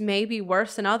units may be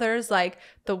worse than others, like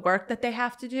the work that they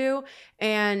have to do.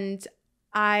 And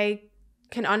I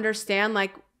can understand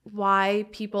like why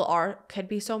people could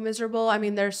be so miserable. I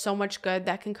mean, there's so much good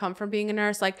that can come from being a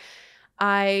nurse. Like,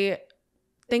 I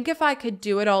think if I could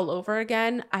do it all over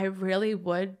again, I really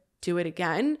would do it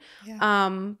again.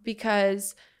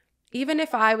 Because even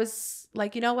if I was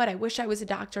like, you know what, I wish I was a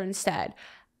doctor instead,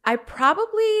 I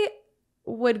probably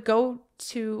would go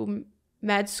to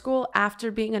med school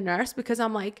after being a nurse because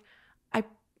I'm like, I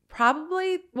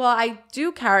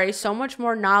do carry so much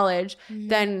more knowledge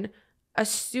than a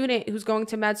student who's going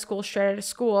to med school straight out of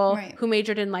school who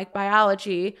majored in like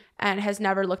biology and has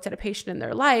never looked at a patient in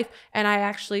their life. And I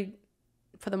actually,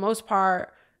 for the most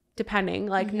part, depending,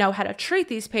 like know how to treat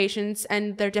these patients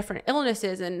and their different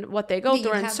illnesses and what they go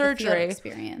through in surgery.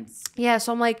 Experience. Yeah.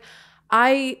 So I'm like,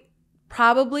 I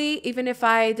probably, even if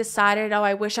I decided, oh,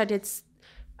 I wish I did,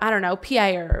 I don't know,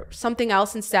 PA or something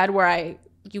else instead where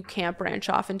you can't branch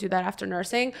off and do that after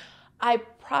nursing, I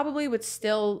probably would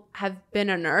still have been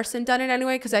a nurse and done it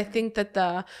anyway because I think that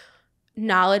the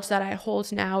knowledge that I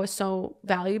hold now is so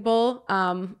valuable.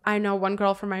 I know one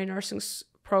girl from my nursing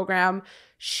program,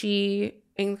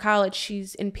 in college,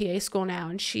 she's in PA school now,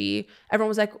 and everyone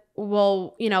was like,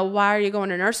 well, you know, why are you going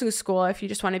to nursing school if you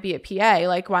just want to be a PA?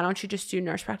 Like, why don't you just do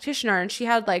nurse practitioner? And she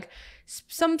had like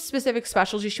some specific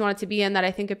specialty she wanted to be in that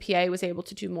I think a PA was able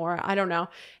to do more. I don't know.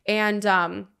 And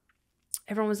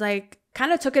everyone was like,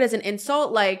 kind of took it as an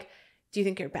insult. Like, do you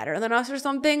think you're better than us or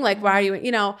something? Like, why are you,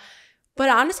 you know? But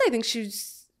honestly, I think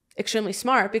she's extremely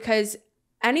smart because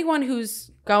anyone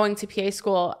who's going to PA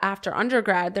school after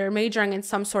undergrad, they're majoring in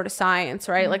some sort of science,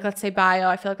 right? Like, let's say bio.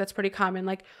 I feel like that's pretty common.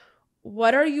 Like,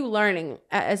 what are you learning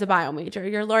as a bio major?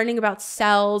 You're learning about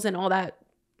cells and all that,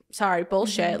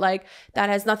 bullshit. Like, that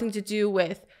has nothing to do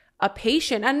with a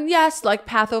patient. And yes, like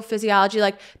pathophysiology,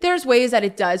 like there's ways that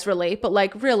it does relate, but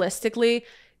like realistically,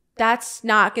 that's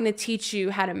not going to teach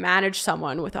you how to manage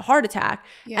someone with a heart attack.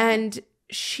 And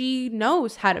she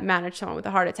knows how to manage someone with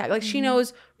a heart attack. Like, she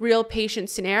knows real patient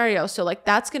scenarios. So like,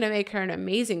 that's going to make her an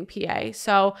amazing PA.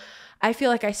 So I feel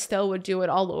like I still would do it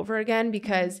all over again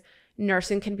because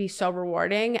nursing can be so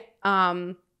rewarding.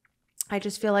 I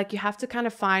just feel like you have to kind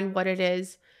of find what it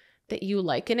is that you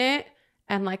like in it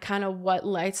and like kind of what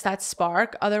lights that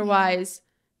spark. Otherwise,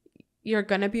 you're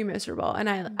going to be miserable. And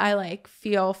I like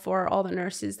feel for all the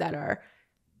nurses that are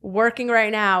working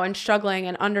right now and struggling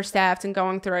and understaffed and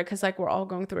going through it, because like we're all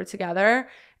going through it together,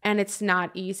 and it's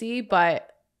not easy.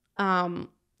 But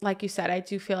like you said, I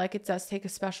do feel like it does take a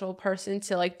special person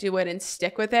to like do it and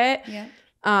stick with it. Yeah.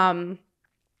 And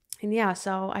yeah,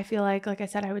 so I feel like I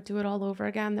said, I would do it all over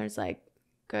again. There's like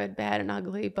good, bad, and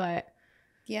ugly, but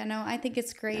yeah, no, I think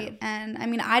it's great. Yeah. And I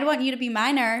mean, I'd want you to be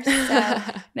my nurse. So,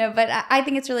 no, but I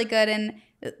think it's really good. And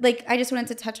like, I just wanted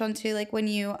to touch on too, like when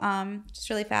you, just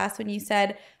really fast, when you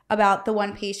said about the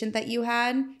one patient that you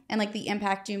had and like the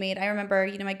impact you made. I remember,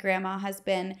 you know, my grandma has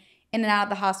been in and out of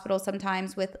the hospital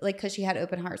sometimes with like, cause she had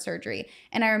open heart surgery.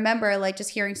 And I remember like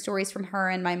just hearing stories from her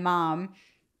and my mom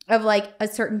of like a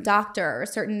certain doctor or a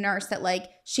certain nurse that like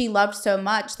she loved so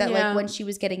much that like when she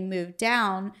was getting moved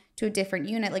down to a different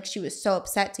unit, like she was so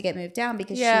upset to get moved down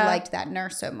because she liked that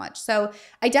nurse so much. So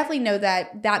I definitely know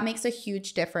that that makes a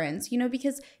huge difference, you know,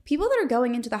 because people that are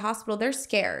going into the hospital, they're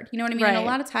scared. You know what I mean? Right. And a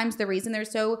lot of times the reason they're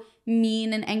so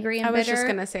mean and angry and bitter. I was just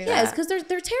going to say that. Yeah, it's because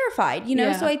they're terrified, you know?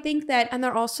 Yeah. So I think that. And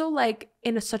they're also like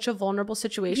in such a vulnerable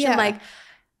situation. Like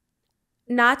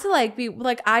not to like be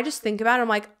like, I just think about it. I'm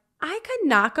like, I could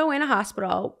not go in a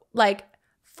hospital like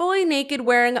fully naked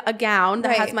wearing a gown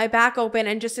that has my back open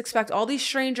and just expect all these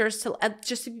strangers to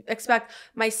just expect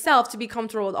myself to be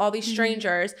comfortable with all these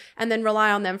strangers and then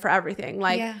rely on them for everything.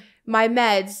 Like my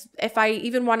meds, if I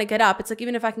even want to get up, it's like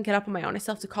even if I can get up on my own, I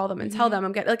still have to call them and tell them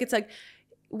I'm getting like, it's like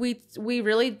we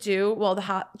really do.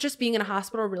 Well, just being in a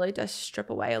hospital really does strip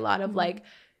away a lot of like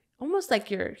almost like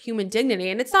your human dignity,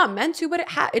 and it's not meant to, but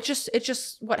it's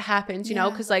just what happens, you know,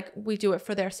 because like we do it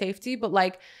for their safety, but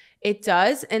like it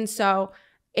does. And so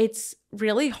it's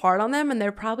really hard on them, and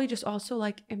they're probably just also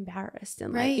like embarrassed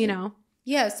and like, you know.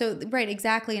 Yeah. So, right.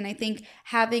 Exactly. And I think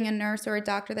having a nurse or a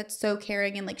doctor that's so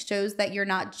caring and like shows that you're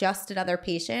not just another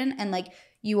patient and like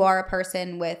you are a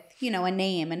person with, you know, a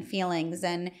name and feelings,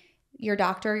 and your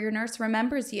doctor or your nurse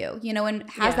remembers you, you know, and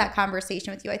has that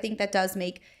conversation with you. I think that does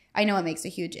make, I know it makes a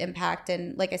huge impact.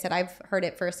 And like I said, I've heard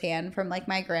it firsthand from like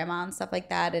my grandma and stuff like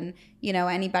that. And, you know,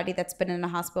 anybody that's been in a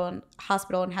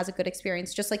hospital and has a good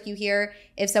experience, just like you hear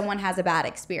if someone has a bad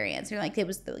experience, you're like, it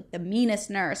was the meanest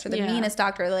nurse or the meanest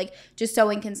doctor, like just so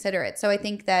inconsiderate. So I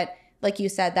think that, like you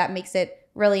said, that makes it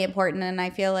really important. And I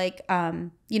feel like,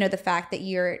 you know, the fact that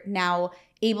you're now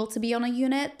able to be on a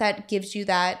unit that gives you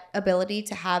that ability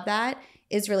to have that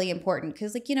is really important,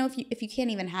 because like, you know, if you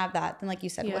can't even have that, then like you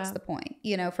said, what's the point,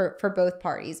 you know, for both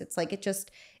parties? It's like it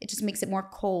just makes it more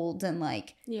cold and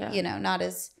like you know, not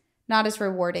as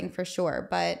rewarding for sure.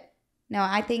 But no,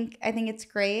 I think it's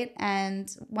great.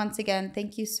 And once again,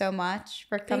 thank you so much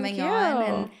for coming on.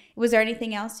 And was there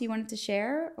anything else you wanted to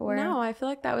share? Or no, I feel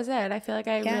like that was it. I feel like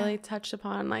I really touched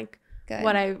upon like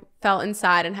what I felt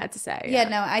inside and had to say. Yeah,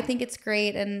 no, I think it's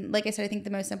great. And like I said, I think the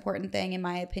most important thing in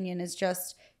my opinion is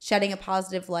just shedding a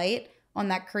positive light on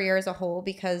that career as a whole,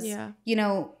 because, you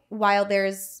know, while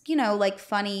there's, you know, like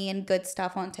funny and good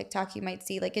stuff on TikTok, you might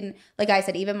see like, in, like I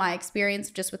said, even my experience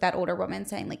just with that older woman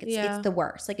saying like, it's the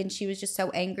worst. Like, and she was just so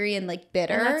angry and like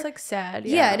bitter. And that's like sad.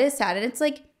 Yeah, it is sad. And it's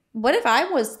like, what if I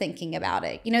was thinking about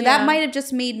it? You know, that might have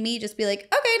just made me just be like,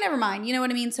 okay, never mind. You know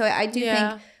what I mean? So I do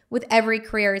think with every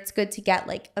career, it's good to get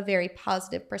like a very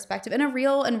positive perspective and a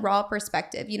real and raw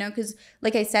perspective, you know, because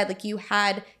like I said, like you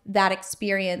had that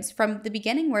experience from the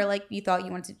beginning where like you thought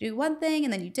you wanted to do one thing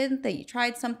and then you didn't, that you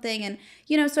tried something. And,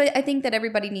 you know, so I think that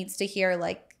everybody needs to hear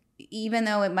like, even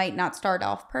though it might not start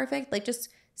off perfect, like just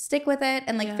stick with it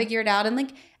and like figure it out. And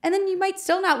like, and then you might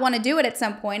still not want to do it at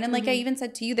some point. And like I even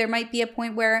said to you, there might be a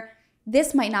point where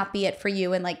this might not be it for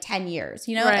you in like 10 years,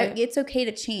 you know, it's okay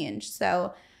to change.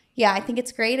 So yeah, I think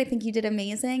it's great. I think you did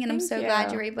amazing. And I'm so glad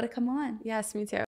you were able to come on. Yes, me too.